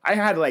 I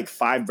had like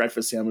 5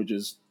 breakfast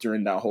sandwiches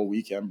during that whole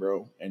weekend,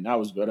 bro, and that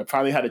was good. I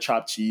probably had a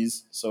chopped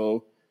cheese,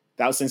 so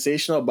that was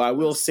sensational. But I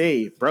will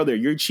say, brother,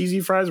 your cheesy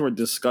fries were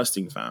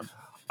disgusting, fam.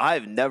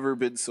 I've never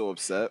been so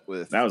upset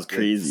with That was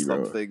crazy,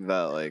 bro. something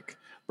that like,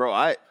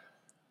 bro,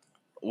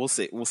 we'll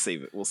save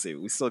it.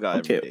 We still got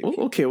everyday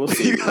people. Okay, we'll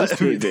save it. Let's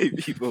save it.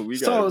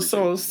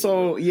 People.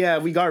 So yeah,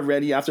 we got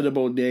ready after the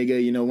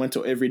bodega. Went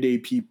to Everyday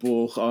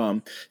People.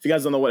 If you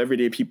guys don't know what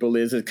Everyday People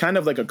is, it's kind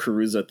of like a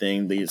Caruza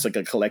thing. It's like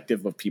a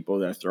collective of people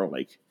that throw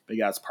like big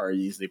ass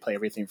parties. They play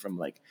everything from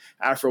like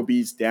Afro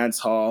beats, dance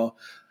hall,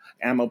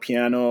 ammo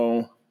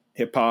piano,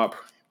 hip hop,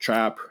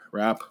 trap,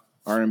 rap,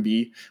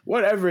 R&B,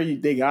 whatever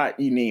they got,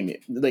 you name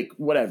it, like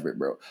whatever,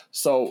 bro.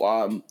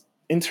 So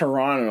in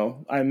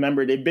Toronto, I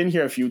remember they've been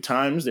here a few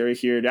times. They're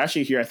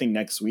actually here, I think,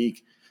 next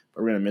week,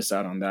 but we're gonna miss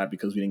out on that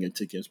because we didn't get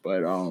tickets.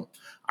 But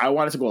I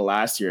wanted to go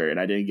last year and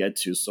I didn't get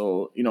to.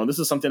 So this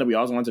is something that we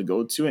always wanted to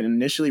go to. And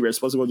initially, we were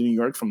supposed to go to New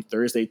York from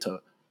Thursday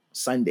to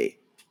Sunday.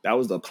 That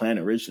was the plan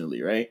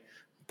originally, right?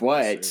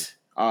 But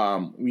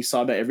we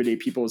saw that Everyday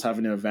People was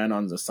having an event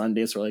on the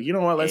Sunday, so we're like, you know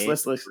what,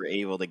 let's we're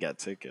able to get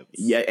tickets.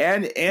 Yeah,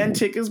 and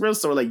tickets, bro.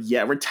 So we're like,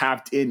 yeah, we're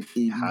tapped in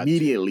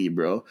immediately,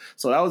 bro.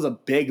 So that was a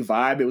big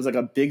vibe. It was like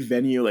a big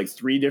venue, like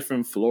 3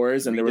 different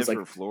floors, and there was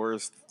like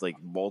floors,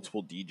 like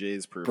multiple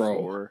DJs per bro,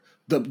 floor.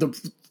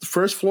 The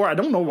first floor, I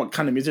don't know what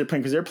kind of music they're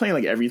playing because they're playing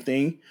like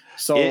everything.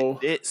 So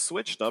it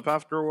switched up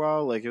after a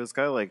while. Like it was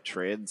kind of like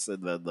trance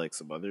and then like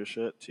some other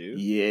shit too.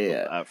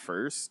 Yeah, at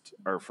first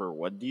or for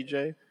one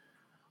DJ.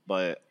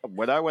 But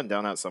when I went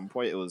down at some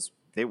point,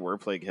 they were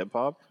playing hip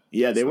hop.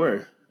 Yeah, they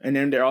were. And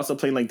then they're also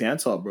playing like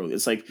dancehall, bro.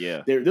 It's like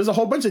there's a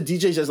whole bunch of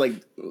DJs just like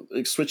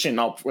switching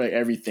up like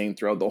everything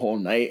throughout the whole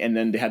night. And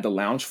then they had the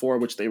lounge floor,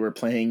 which they were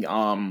playing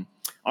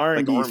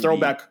R&B,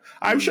 throwback.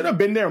 I should have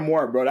been there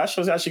more, bro. That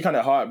show's actually kind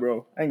of hot,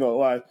 bro. I ain't gonna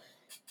lie.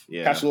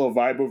 Yeah, catch a little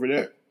vibe over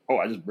there. Oh,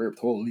 I just burped.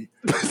 Holy,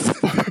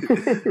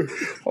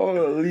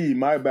 holy,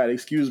 my bad.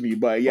 Excuse me,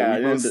 but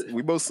yeah,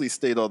 we mostly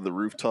stayed on the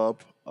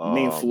rooftop,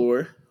 main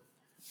floor.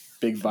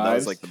 Big vibes. That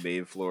was like the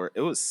main floor.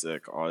 It was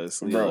sick,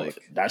 honestly. Bro, like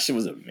that shit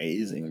was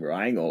amazing, bro.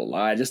 I ain't gonna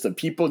lie. Just the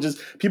people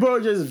are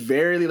just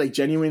very like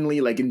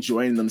genuinely like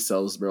enjoying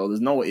themselves, bro.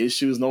 There's no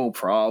issues, no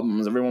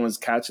problems. Everyone was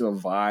catching a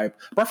vibe.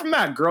 Apart from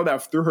that girl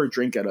that threw her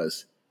drink at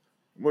us.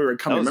 We were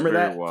coming. Remember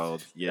that?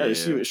 Wild.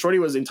 Shorty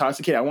was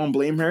intoxicated. I won't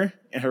blame her.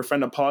 And her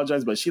friend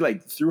apologized, but she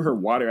like threw her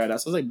water at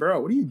us. I was like, bro,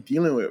 what are you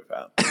dealing with,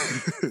 pal?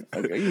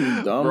 Like, are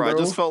you dumb, bro? I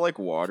just felt like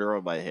water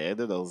on my hand,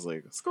 and I was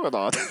like, what's going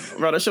on?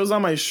 Bro, that shit was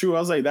on my shoe. I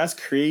was like, that's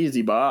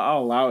crazy, but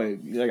I'll allow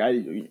it. Like,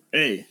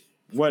 hey,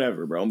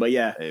 whatever, bro. But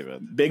yeah, hey,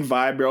 man. Big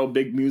vibe, bro.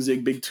 Big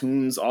music, big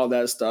tunes, all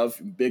that stuff.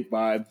 Big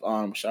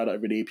vibe. Shout out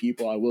Everyday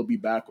People. I will be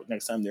back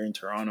next time they're in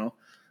Toronto.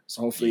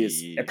 So hopefully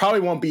it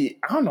probably won't be.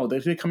 I don't know.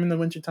 Did they come in the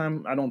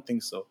wintertime? I don't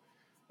think so.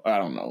 I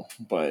don't know,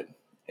 but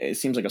it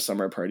seems like a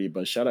summer party.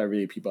 But shout out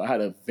Everyday People. I had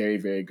a very,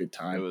 very good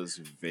time. It was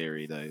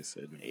very nice.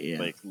 And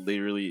like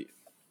literally,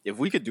 if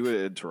we could do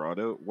it in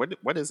Toronto,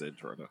 what is it in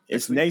Toronto?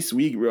 It's next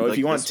week, bro. Like, if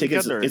you want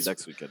tickets, it's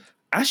next weekend.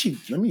 Actually,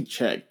 let me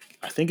check.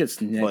 I think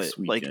it's next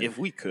weekend. Like, if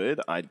we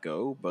could, I'd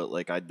go. But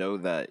like, I know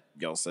that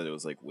y'all said it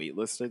was like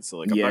waitlisted, so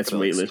like, I'm not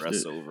gonna like,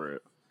 stress over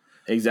it.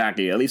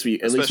 Exactly. At least we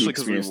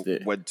experienced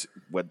it.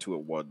 Went to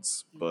it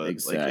once, but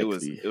exactly.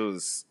 Like it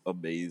was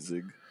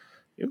amazing.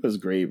 It was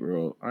great,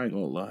 bro. I ain't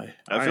gonna lie.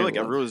 I feel like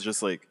everyone was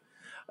just like,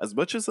 as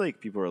much as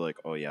like people are like,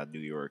 oh yeah, New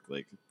York,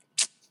 like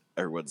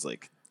everyone's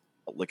like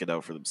looking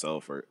out for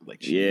themselves or like,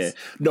 geez.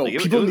 No, like,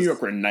 people in New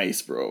York were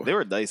nice, bro. They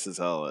were nice as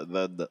hell. And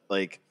then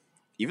like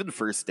even the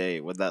first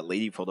day when that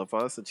lady pulled up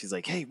on us and she's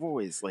like, hey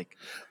boys, like,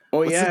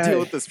 what's the deal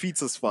with this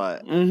pizza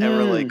spot? Mm-hmm. And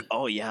we're like,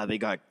 oh yeah, they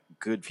got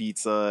good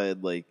pizza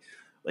and like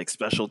like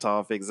special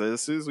toppings. And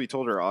as soon as we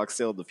told her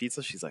oxtail and the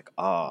pizza, she's like,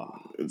 say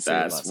That's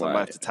less. I might why.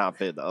 have to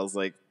tap in. I was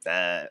like,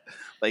 that.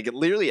 Like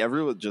literally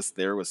everyone just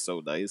there was so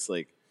nice.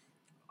 Like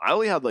I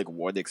only had like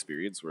one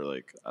experience where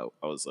like I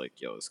was like,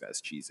 yo, this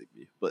guy's cheesing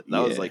me. But that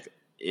was Yeah. like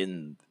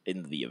in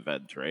the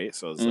event, right?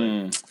 So I was like,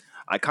 Mm,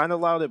 I kind of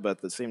allowed it, but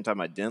at the same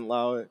time I didn't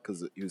allow it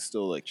because he was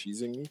still like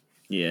cheesing me.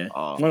 yeah.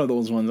 Um, One of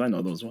those ones. I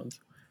know those ones.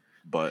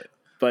 but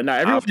But nah,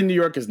 everyone after, in New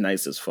York is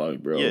nice as fuck,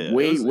 bro. yeah, it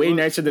Way was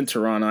nicer than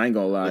Toronto. I ain't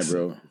gonna lie,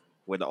 listen, bro.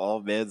 when all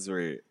mans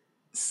were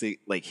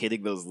like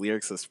hitting those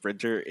lyrics of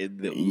Sprinter in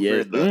the Yeah.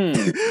 Uber,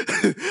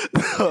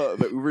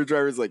 the Uber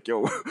driver's like,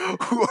 "Yo,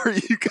 who are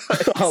you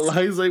guys?"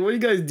 He's like, "What are you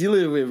guys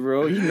dealing with,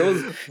 bro?" He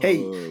knows.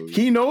 Hey, Oh,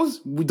 he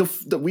knows. We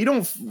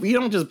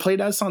don't just play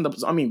that song.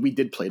 I mean, we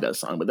did play that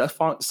song, but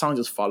that song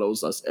just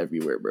follows us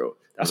everywhere, bro.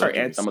 That's our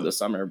anthem of the 100%.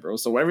 summer, bro.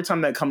 So every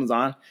time that comes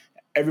on,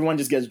 everyone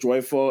just gets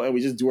joyful, and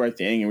we just do our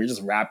thing, and we're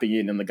just rapping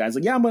it. And the guy's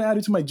like, "Yeah, I'm gonna add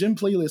it to my gym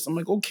playlist." I'm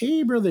like,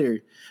 "Okay,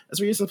 brother, that's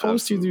what you're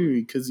supposed to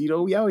Absolutely. do, because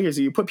we out here,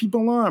 so you put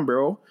people on,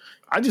 bro."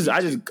 I just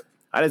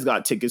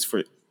got tickets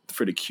for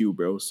the queue,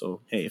 bro.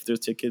 So hey, if there's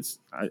tickets,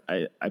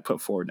 I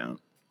put 4 down.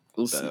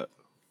 We'll see. Bet.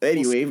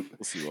 Anyway, We'll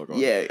see what goes.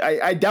 yeah,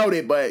 I doubt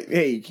it, but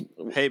hey,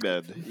 Hey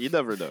man, you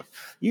never know.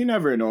 you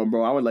never know,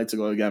 bro. I would like to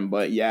go again,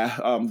 but yeah,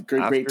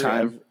 great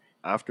time.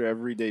 After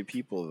everyday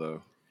people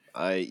though,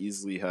 I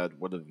easily had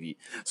one of the.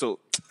 So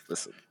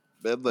listen,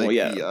 man, like Well,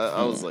 yeah,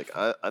 I was like,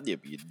 I need to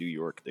be a New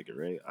York nigga,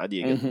 right? I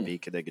need to get the Mhm.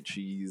 bacon, egg, and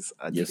cheese.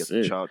 I need Yes, to get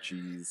the sir. chopped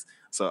cheese.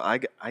 So I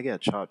get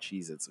chopped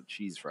cheese and some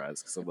cheese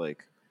fries because I'm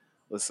like,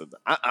 listen,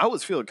 I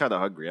was feeling kind of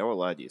hungry. I won't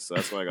lie to you, so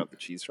that's why I got the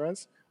cheese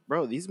fries.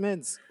 Bro, these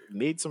men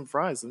made some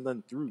fries and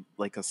then threw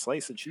like a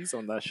slice of cheese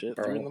on that shit,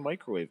 threw it in Bro, the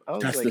microwave. I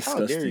was that's like, how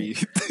dare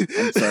disgusting. you?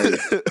 I'm sorry.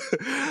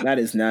 That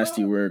is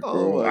nasty work, Oh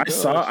bro. my I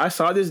gosh.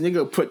 saw this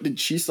nigga put the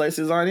cheese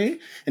slices on it,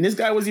 and this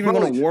guy wasn't even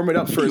Bro, gonna warm it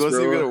up he first,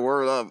 wasn't even bro. gonna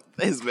warm it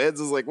up. His man's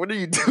was like, "What are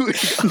you doing?"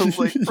 I was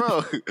like,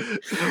 "Bro,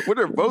 what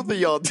are both of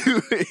y'all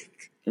doing?"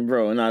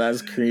 Bro, nah,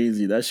 that's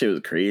crazy. That shit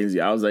was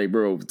crazy. I was like,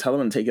 bro, tell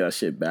him to take that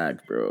shit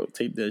back, bro.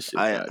 Take that shit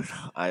I,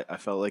 back. I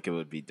felt like it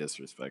would be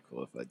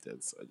disrespectful if I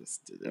did, so I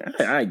just didn't.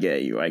 I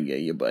get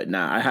you, but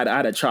nah, I had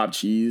a chopped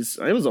cheese.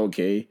 It was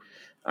okay.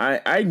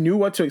 I knew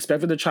what to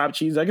expect with the chopped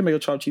cheese. I can make a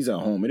chopped cheese at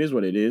home. It is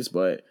what it is,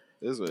 but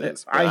It is what it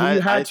is. But you I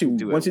had to to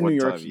do once it in New one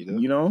York, time,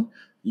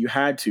 you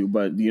had to.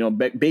 But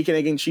bacon,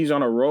 egg, and cheese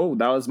on a roll.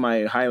 That was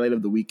my highlight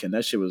of the weekend.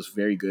 That shit was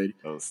very good.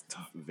 That was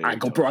very I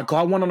tough.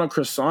 got one on a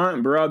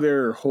croissant,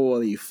 brother.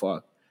 Holy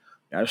fuck,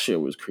 that shit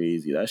was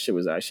crazy. That shit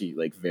was actually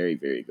like very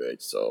very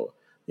good. So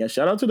yeah,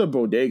 shout out to the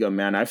bodega,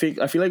 man. I feel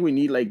like we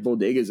need like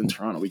bodegas in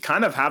Toronto. We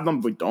kind of have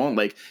them, but don't.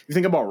 Like you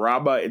think about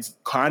Raba, it's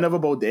kind of a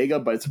bodega,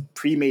 but it's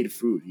pre-made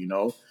food.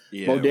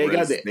 Yeah, Bodega,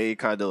 whereas they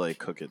kind of like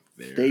cook it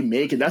they there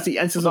make for it. That's you. the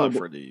Well, essence of not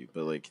for you,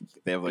 but like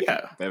they have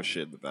yeah. they have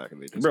shit in the back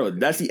and they just Bro, cook it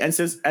that's for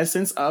the you.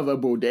 essence of a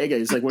bodega.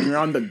 It's like when you're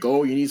on the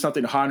go, you need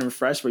something hot and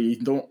fresh, but you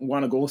don't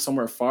want to go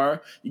somewhere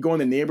far. You go in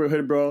the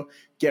neighborhood, bro,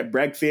 get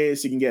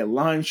breakfast, you can get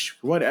lunch,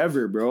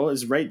 whatever, bro.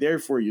 It's right there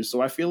for you. So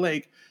I feel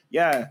like,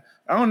 yeah,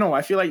 I don't know.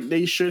 I feel like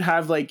they should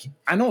have like,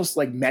 I know it's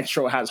like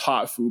Metro has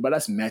hot food, but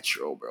that's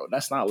Metro, bro.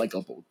 That's not like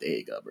a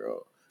bodega,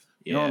 bro.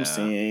 You know what I'm Yeah,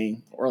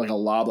 saying? Or like a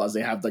Loblaws,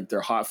 they have like their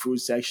hot food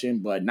section,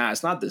 but nah,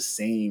 it's not the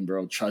same,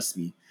 bro. Trust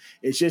me.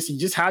 It's just you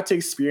just have to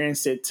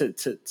experience it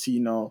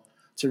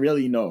to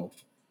really know.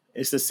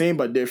 It's the same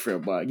but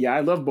different. But yeah, I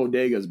love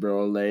bodegas,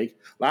 bro. Like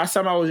last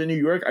time I was in New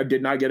York, I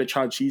did not get a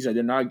chopped cheese. I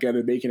did not get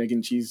a bacon, egg,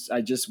 and cheese.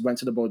 I just went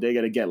to the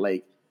bodega to get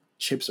like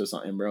chips or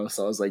something, bro.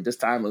 So I was like, this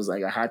time was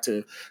like I had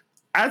to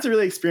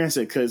really experience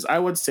it because I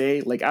would say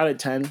like out of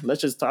 10,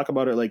 let's just talk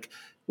about it like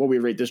what we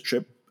rate this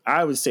trip.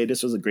 I would say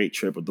this was a great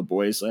trip with the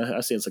boys.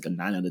 I say it's like a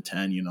 9 out of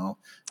 10,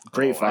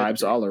 great oh, I'd vibes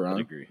agree. all I'd around,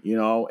 agree.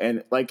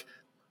 and like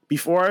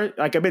before,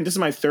 like this is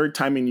my third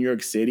time in New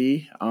York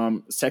City,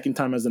 second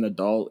time as an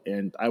adult.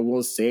 And I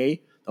will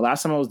say the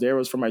last time I was there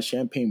was for my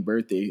champagne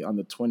birthday on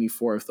the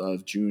 24th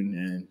of June.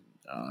 And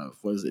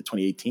was it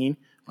 2018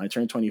 when I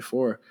turned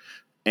 24?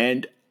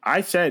 And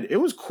I said it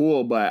was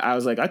cool, but I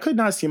was like, I could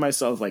not see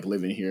myself like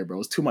living here, bro. It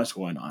was too much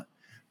going on.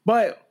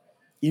 But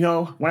when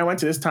I went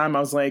to this time, I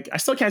was like, I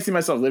still can't see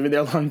myself living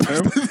there long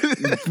term,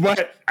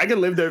 but I could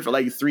live there for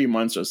like 3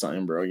 months or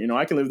something, bro.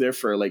 I could live there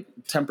for like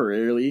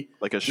temporarily,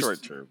 Like a just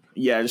short term.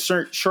 yeah,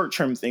 just short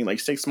term thing, like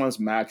 6 months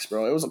max,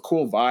 bro. It was a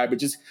cool vibe. It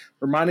just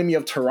reminded me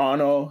of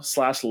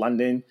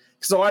Toronto/London.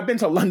 So I've been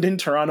to London,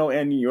 Toronto,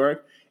 and New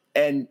York,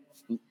 and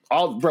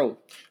all, bro,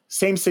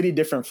 same city,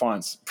 different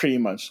fonts, pretty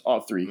much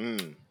all three.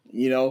 Mm,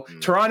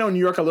 Toronto and New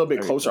York a little bit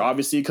very closer, cool.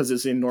 obviously, because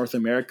it's in North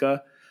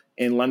America.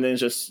 In London, it's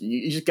just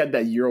you just get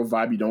that Euro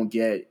vibe you don't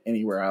get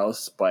anywhere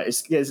else. But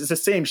it's the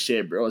same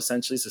shit, bro.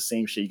 Essentially, it's the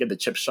same shit. You get the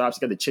chip shops,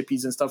 you get the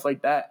chippies and stuff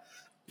like that.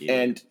 Yeah,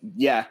 And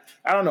yeah,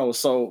 I don't know.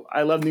 So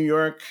I love New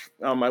York.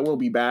 I will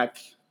be back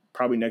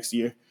probably next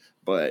year.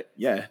 But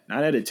yeah,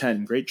 9 out of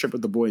 10. Great trip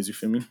with the boys. You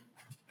feel me?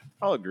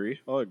 I'll agree.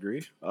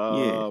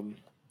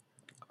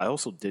 Yeah. I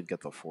also did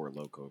get the Four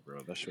Loko, bro.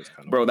 That shit was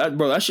kind of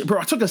That shit, bro.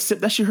 I took a sip.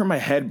 That shit hurt my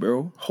head,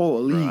 bro.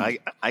 Holy. Bro,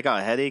 I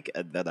got a headache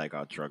and then I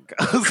got drunk.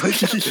 I was like,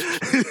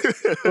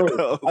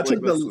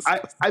 Bro,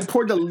 I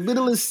poured the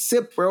littlest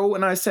sip, bro,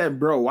 and I said,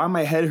 bro, why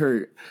my head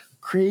hurt?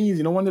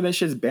 Crazy. No wonder that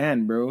shit's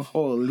banned, bro.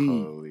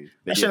 Holy.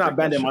 That shit not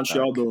banned in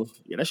Montreal though.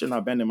 Yeah, that shit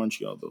not banned in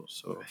Montreal though.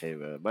 So hey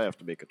man, might have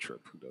to make a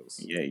trip. Who knows?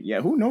 Yeah.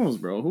 Who knows,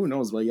 bro? Who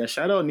knows? But yeah,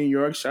 shout out New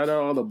York. Shout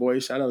out all the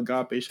boys. Shout out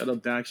Agape. Shout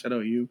out Dak. Shout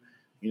out you.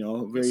 You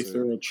know, very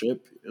thorough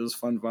trip. It was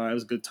fun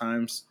vibes, good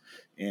times,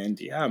 and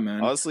yeah,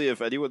 man. Honestly,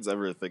 if anyone's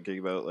ever thinking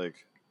about like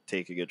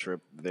taking a trip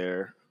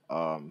there,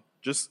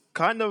 just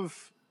kind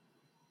of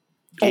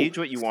gauge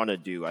what you want to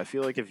do. I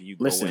feel like if you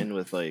go in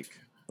with like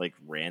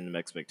random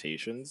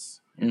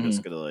expectations, you're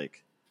just gonna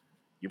like,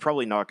 you're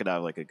probably not gonna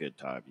have like a good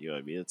time. You know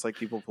what I mean? It's like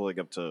people pulling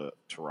up to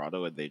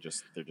Toronto and they're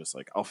just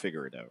like, I'll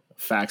figure it out.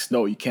 Facts.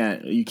 No, you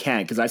can't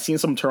because I've seen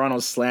some Toronto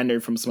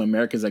slander from some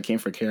Americans that came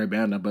for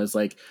Caribana, but it's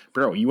like,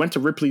 bro, you went to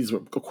Ripley's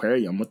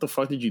Aquarium. What the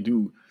fuck did you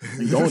do?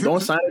 Like,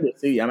 don't sign to the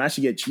city. I'm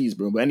actually get cheese,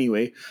 bro. But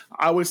anyway,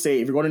 I would say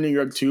if you're going to New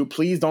York too,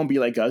 please don't be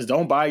like us.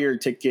 Don't buy your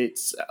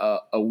tickets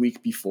a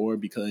week before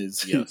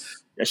because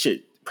that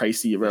shit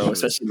pricey, bro.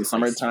 Especially in the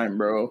summertime,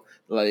 bro.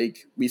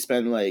 Like we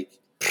spend like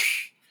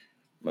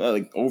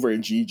over a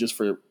G just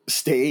for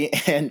stay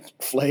and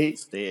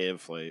flight.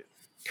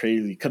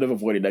 Crazy. Could have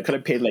avoided that. Could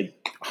have paid like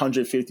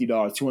 $150,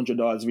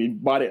 $200. We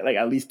bought it like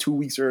at least 2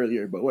 weeks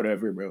earlier, but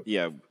whatever, bro.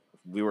 Yeah,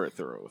 we weren't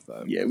thorough with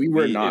that. Yeah, we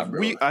were not,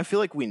 bro. I feel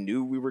like we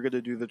knew we were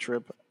gonna do the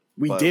trip.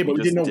 We did, but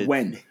we didn't know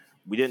when.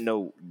 We didn't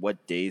know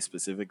what day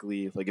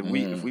specifically. Like if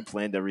we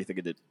planned everything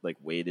in like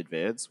way in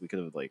advance, we could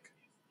have like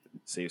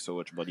saved so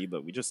much money,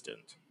 but we just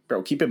didn't.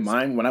 Bro, keep in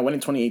mind when I went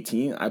in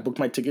 2018, I booked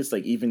my tickets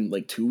like even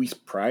like 2 weeks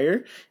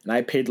prior, and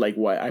I paid like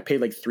what? I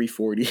paid like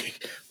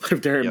 $340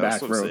 if there and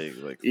back, bro.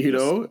 Like, you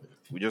know,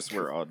 we just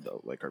were on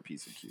like our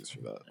P's and Q's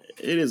for that.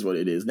 It is what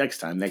it is. Next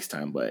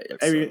time. But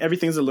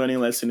everything's a learning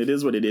lesson. It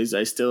is what it is.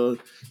 I still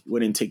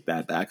wouldn't take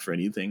that back for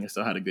anything. I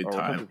still had a good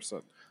time.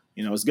 100%.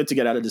 You know, it's good to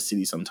get out of the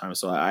city sometimes.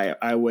 So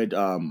I would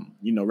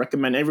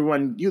recommend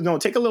everyone,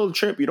 take a little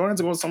trip. You don't have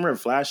to go somewhere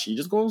flashy.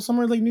 Just go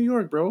somewhere like New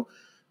York, bro.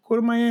 Go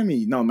to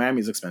Miami. No,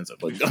 Miami's expensive.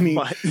 But I mean,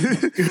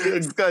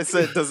 this guy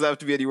said it doesn't have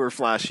to be anywhere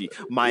flashy.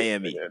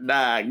 Miami.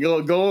 Nah,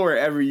 go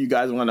wherever you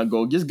guys want to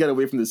go. Just get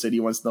away from the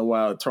city once in a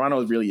while.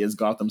 Toronto really is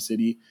Gotham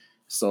City.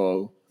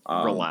 So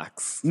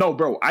relax. No,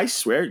 bro, I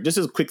swear, this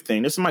is a quick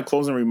thing. This is my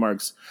closing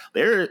remarks.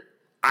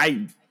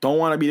 I don't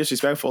want to be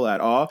disrespectful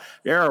at all.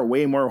 There are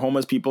way more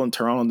homeless people in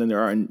Toronto than there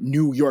are in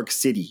New York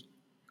City.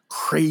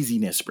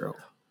 Craziness, bro.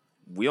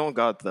 We don't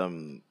got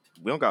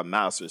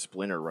Master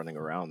Splinter running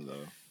around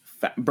though.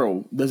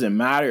 Bro, doesn't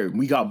matter.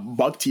 We got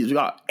buck tees. We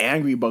got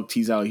angry buck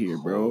tees out here,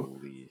 bro.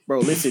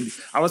 Bro, listen.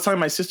 I was telling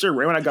my sister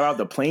right when I got out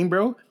the plane,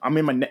 bro. I'm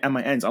at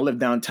my ends. I live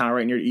downtown,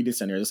 right near the Eden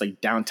Center. It's like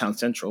downtown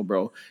central,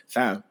 bro.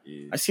 Fam,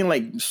 I seen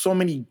like so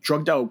many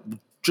drugged out,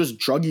 just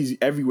druggies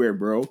everywhere,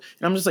 bro. And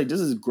I'm just like, this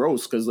is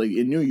gross. Because like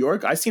in New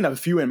York, I seen a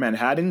few in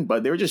Manhattan,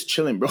 but they were just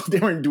chilling, bro. They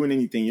weren't doing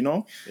anything, you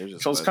know.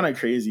 So it's kind of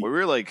crazy. We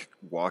were like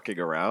walking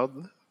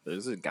around.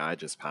 There's a guy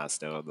just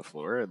passed out on the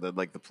floor, and then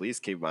like the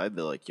police came by and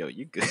they're like, "Yo,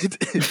 you good?"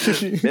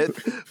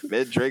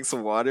 man drank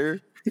some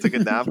water, took a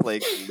nap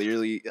like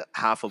literally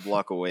half a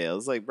block away. I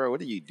was like, "Bro, what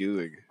are you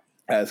doing?"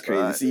 That's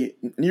crazy.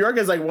 See, New York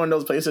is like one of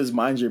those places.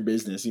 Mind your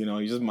business, you know.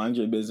 You just mind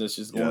your business,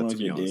 just go on with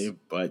your day.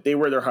 But they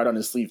wear their heart on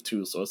their sleeve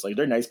too, so it's like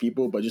they're nice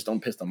people, but just don't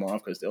piss them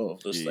off because they'll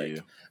just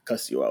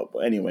cuss you out.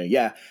 But anyway,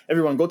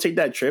 everyone go take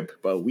that trip.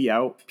 But we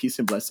out. Peace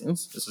and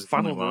blessings. This is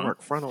final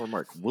remark.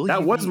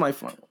 That was my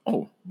final.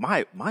 Oh,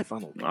 my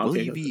final. Will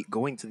you be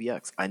going to the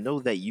X? I know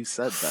that you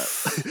said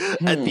that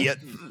at the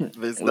end.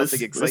 There's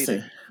nothing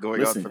exciting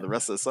going on for the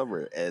rest of the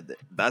summer, and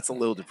that's a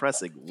little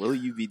depressing. Will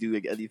you be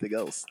doing anything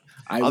else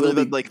other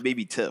than like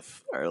maybe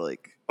TIFF or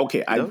like?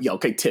 Okay,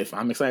 TIFF.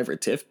 I'm excited for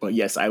TIFF, but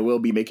yes, I will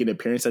be making an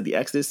appearance at the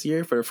X this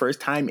year for the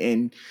first time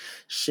in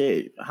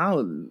how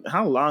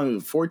long?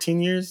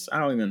 14 years? I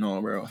don't even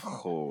know, bro.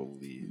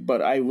 Holy!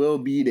 But I will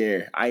be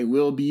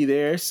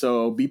there.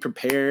 So be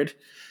prepared.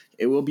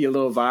 It will be a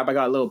little vibe. I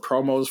got little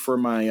promos for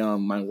my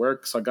my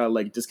work, so I got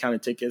like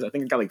discounted tickets. I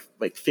think I got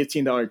like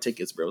 $15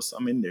 tickets, bro. So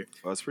I'm in there.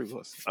 Oh, that's pretty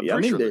close. I'm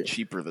pretty sure they're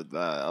cheaper than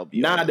that. I'll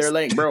be honest. They're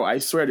like, bro. I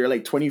swear they're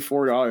like $24,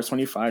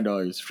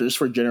 $25 just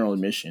for general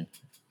admission.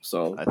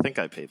 So I think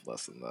I paid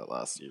less than that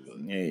last year. But...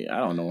 Yeah, I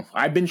don't know.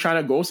 I've been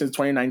trying to go since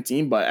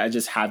 2019, but I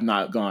just have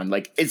not gone.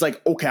 Like it's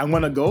like okay, I'm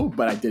gonna go,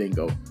 but I didn't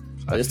go.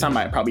 This time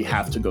I probably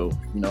have to go.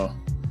 You know,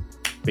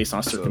 based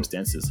on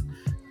circumstances.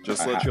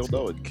 Just let y'all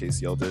know, in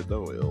case y'all didn't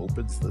know, it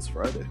opens this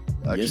Friday.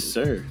 Actually. Yes,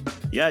 sir.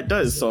 Yeah, it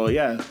does. So,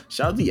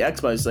 shout out to the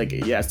X, but it's like,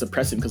 it's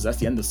depressing because that's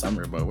the end of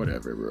summer, but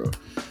whatever, bro.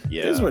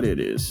 Yeah. It is what it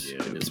is.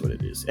 Yeah. It is what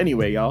it is.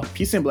 Anyway, y'all,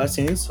 peace and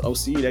blessings. I'll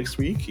see you next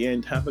week,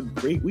 and have a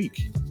great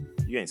week.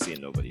 You ain't seeing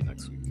nobody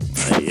next week.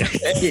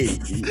 Hey,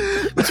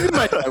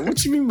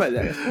 what you mean by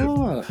that?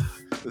 Oh.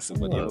 Listen,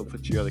 money will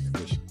put you out of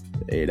commission.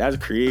 Hey, that's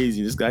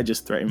crazy. This guy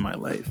just threatened my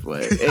life.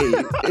 But, hey,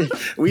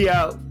 we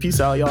out. Peace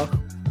out, y'all.